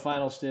 I have a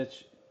final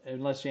stitch.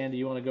 Unless, Andy,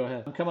 you want to go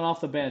ahead. I'm coming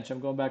off the bench. I'm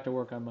going back to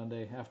work on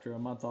Monday after a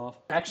month off.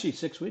 Actually,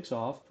 6 weeks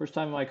off. First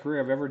time in my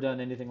career I've ever done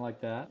anything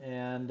like that.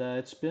 And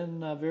it's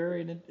been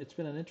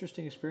an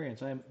interesting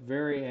experience. I am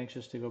very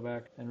anxious to go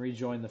back and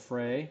rejoin the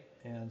fray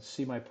and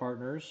see my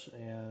partners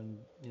and,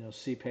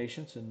 see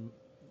patients and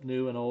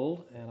new and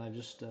old. And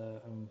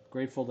I'm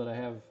grateful that I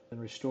have been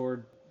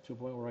restored to a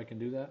point where I can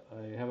do that.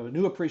 I have a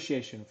new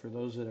appreciation for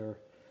those that are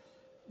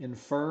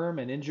infirm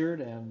and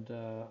injured and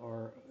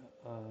are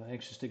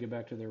anxious to get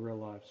back to their real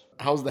lives.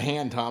 How's the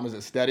hand, Tom? Is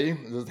it steady?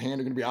 Is this the hand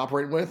you're going to be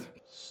operating with?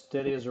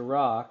 Steady as a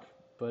rock,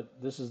 but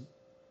this is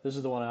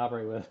the one I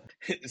operate with.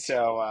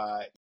 So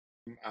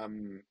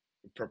I'm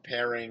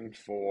preparing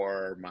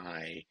for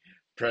my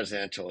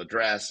presidential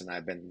address, and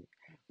I've been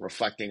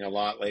reflecting a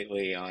lot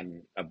lately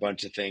on a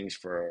bunch of things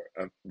for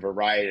a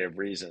variety of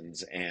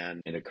reasons.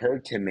 And it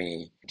occurred to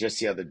me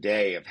just the other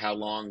day of how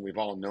long we've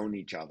all known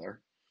each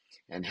other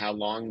and how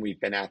long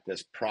we've been at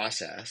this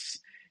process,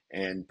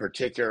 and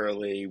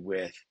particularly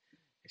with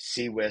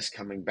CWIS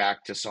coming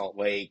back to Salt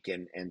Lake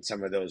and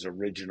some of those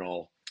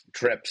original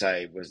trips.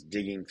 I was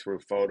digging through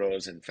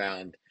photos and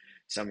found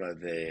some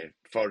of the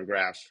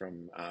photographs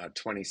from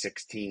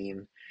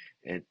 2016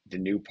 at the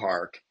new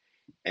park,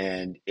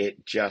 and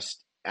it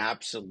just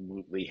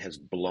absolutely has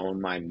blown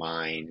my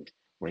mind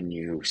when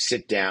you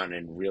sit down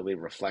and really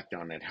reflect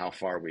on it, how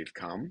far we've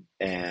come.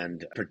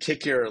 And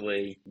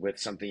particularly with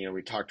something,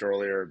 we talked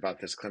earlier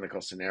about this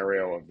clinical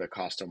scenario of the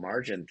cost of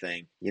margin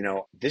thing.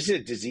 This is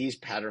a disease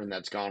pattern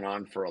that's gone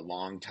on for a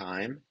long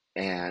time.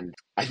 And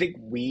I think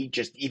we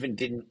just even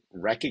didn't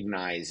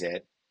recognize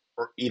it,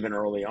 or even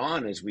early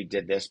on as we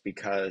did this,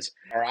 because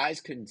our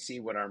eyes couldn't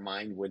see what our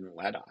mind wouldn't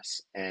let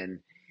us. And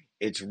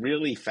it's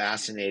really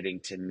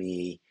fascinating to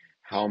me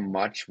how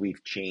much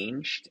we've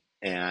changed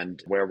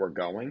and where we're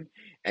going.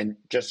 and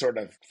just sort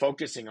of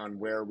focusing on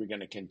where we're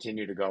going to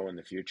continue to go in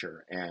the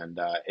future. And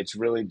it's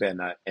really been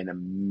an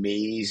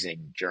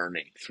amazing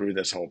journey through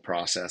this whole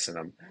process. And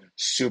I'm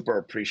super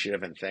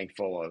appreciative and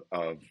thankful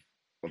of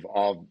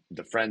all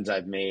the friends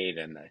I've made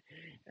and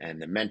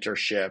the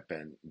mentorship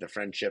and the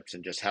friendships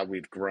and just how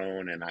we've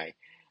grown. And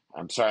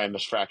I'm sorry I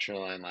missed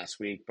FractureLine last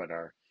week, but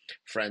our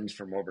friends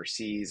from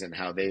overseas and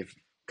how they've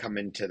come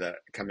into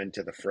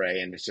the fray.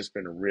 And it's just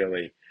been a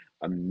really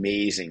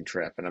amazing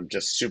trip. And I'm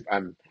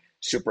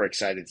super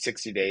excited.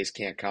 60 days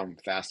can't come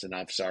fast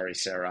enough. Sorry,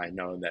 Sarah. I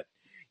know that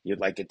you'd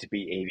like it to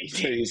be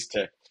 80 days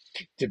to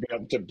be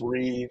able to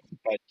breathe,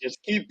 but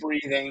just keep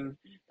breathing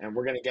and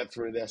we're going to get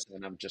through this.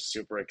 And I'm just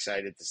super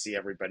excited to see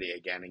everybody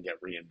again and get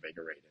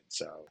reinvigorated.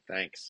 So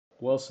thanks.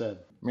 Well said.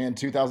 Man,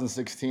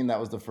 2016, that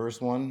was the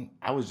first one.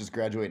 I was just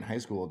graduating high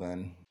school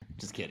then.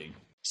 Just kidding.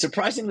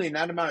 Surprisingly, in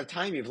that amount of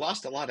time, you've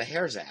lost a lot of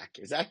hair, Zach.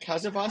 Is that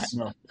because of us?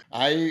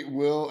 I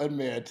will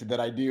admit that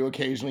I do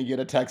occasionally get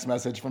a text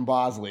message from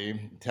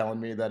Bosley telling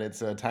me that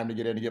it's time to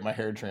get in to get my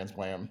hair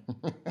transplant.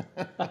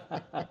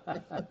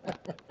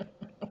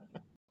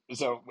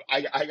 So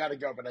I got to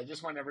go, but I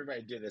just want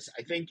everybody to do this.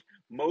 I think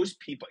most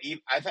people,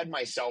 I've had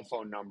my cell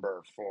phone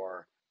number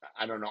for,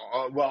 I don't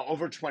know, well,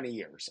 over 20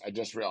 years. I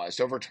just realized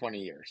over 20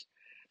 years.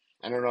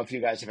 I don't know if you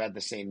guys have had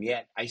the same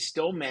yet. I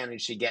still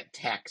manage to get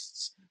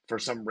texts for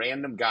some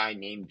random guy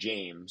named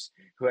James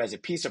who has a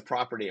piece of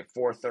property at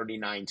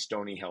 439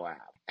 Stony Hill Ave.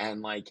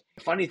 And like,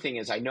 the funny thing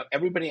is, I know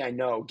everybody I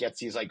know gets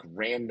these like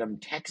random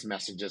text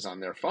messages on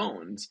their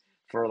phones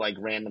for like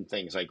random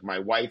things. Like my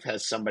wife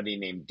has somebody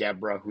named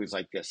Deborah who's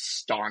like this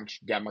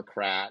staunch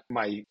Democrat.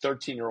 My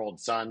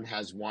 13-year-old son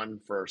has one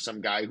for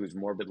some guy who's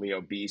morbidly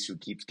obese who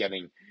keeps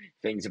getting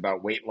things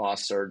about weight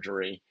loss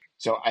surgery.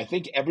 So I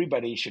think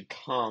everybody should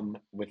come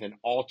with an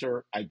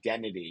alter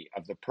identity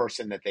of the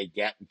person that they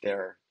get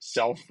their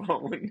cell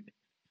phone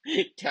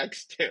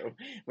text to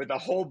with a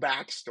whole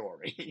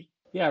backstory.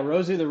 Yeah,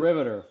 Rosie the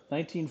Riveter,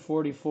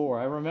 1944.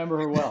 I remember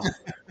her well.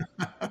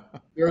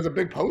 There was a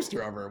big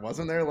poster of her,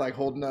 wasn't there? Like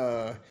holding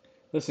a...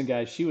 Listen,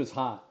 guys, she was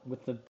hot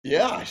with the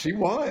Yeah, she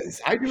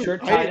was.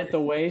 shirt tied at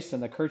the waist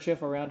and the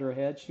kerchief around her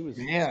head. She was,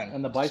 Man,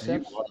 and the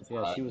biceps. she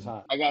was hot. She was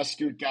hot. I got to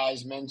scoot,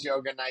 guys. Men's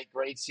yoga night.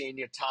 Great seeing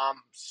you. Tom,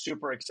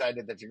 super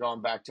excited that you're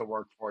going back to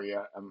work for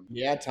you.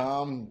 Yeah,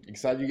 Tom,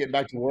 excited you get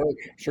back to work.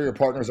 I'm sure your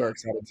partners are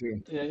excited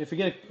too. Yeah, if you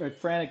get a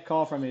frantic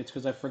call from me, it's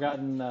because I've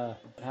forgotten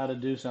how to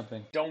do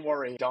something. Don't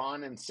worry.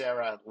 Dawn and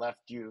Sarah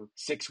left you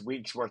 6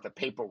 weeks worth of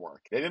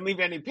paperwork. They didn't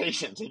leave any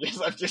patients. They just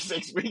left you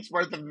 6 weeks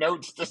worth of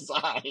notes to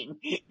sign.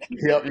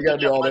 Yep, you got to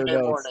do all their Monday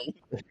notes.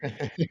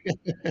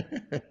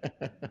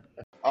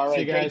 All right, See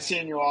you great guys.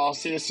 seeing you all.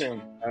 See you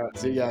soon.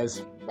 See you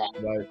guys.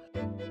 Bye.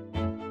 Bye.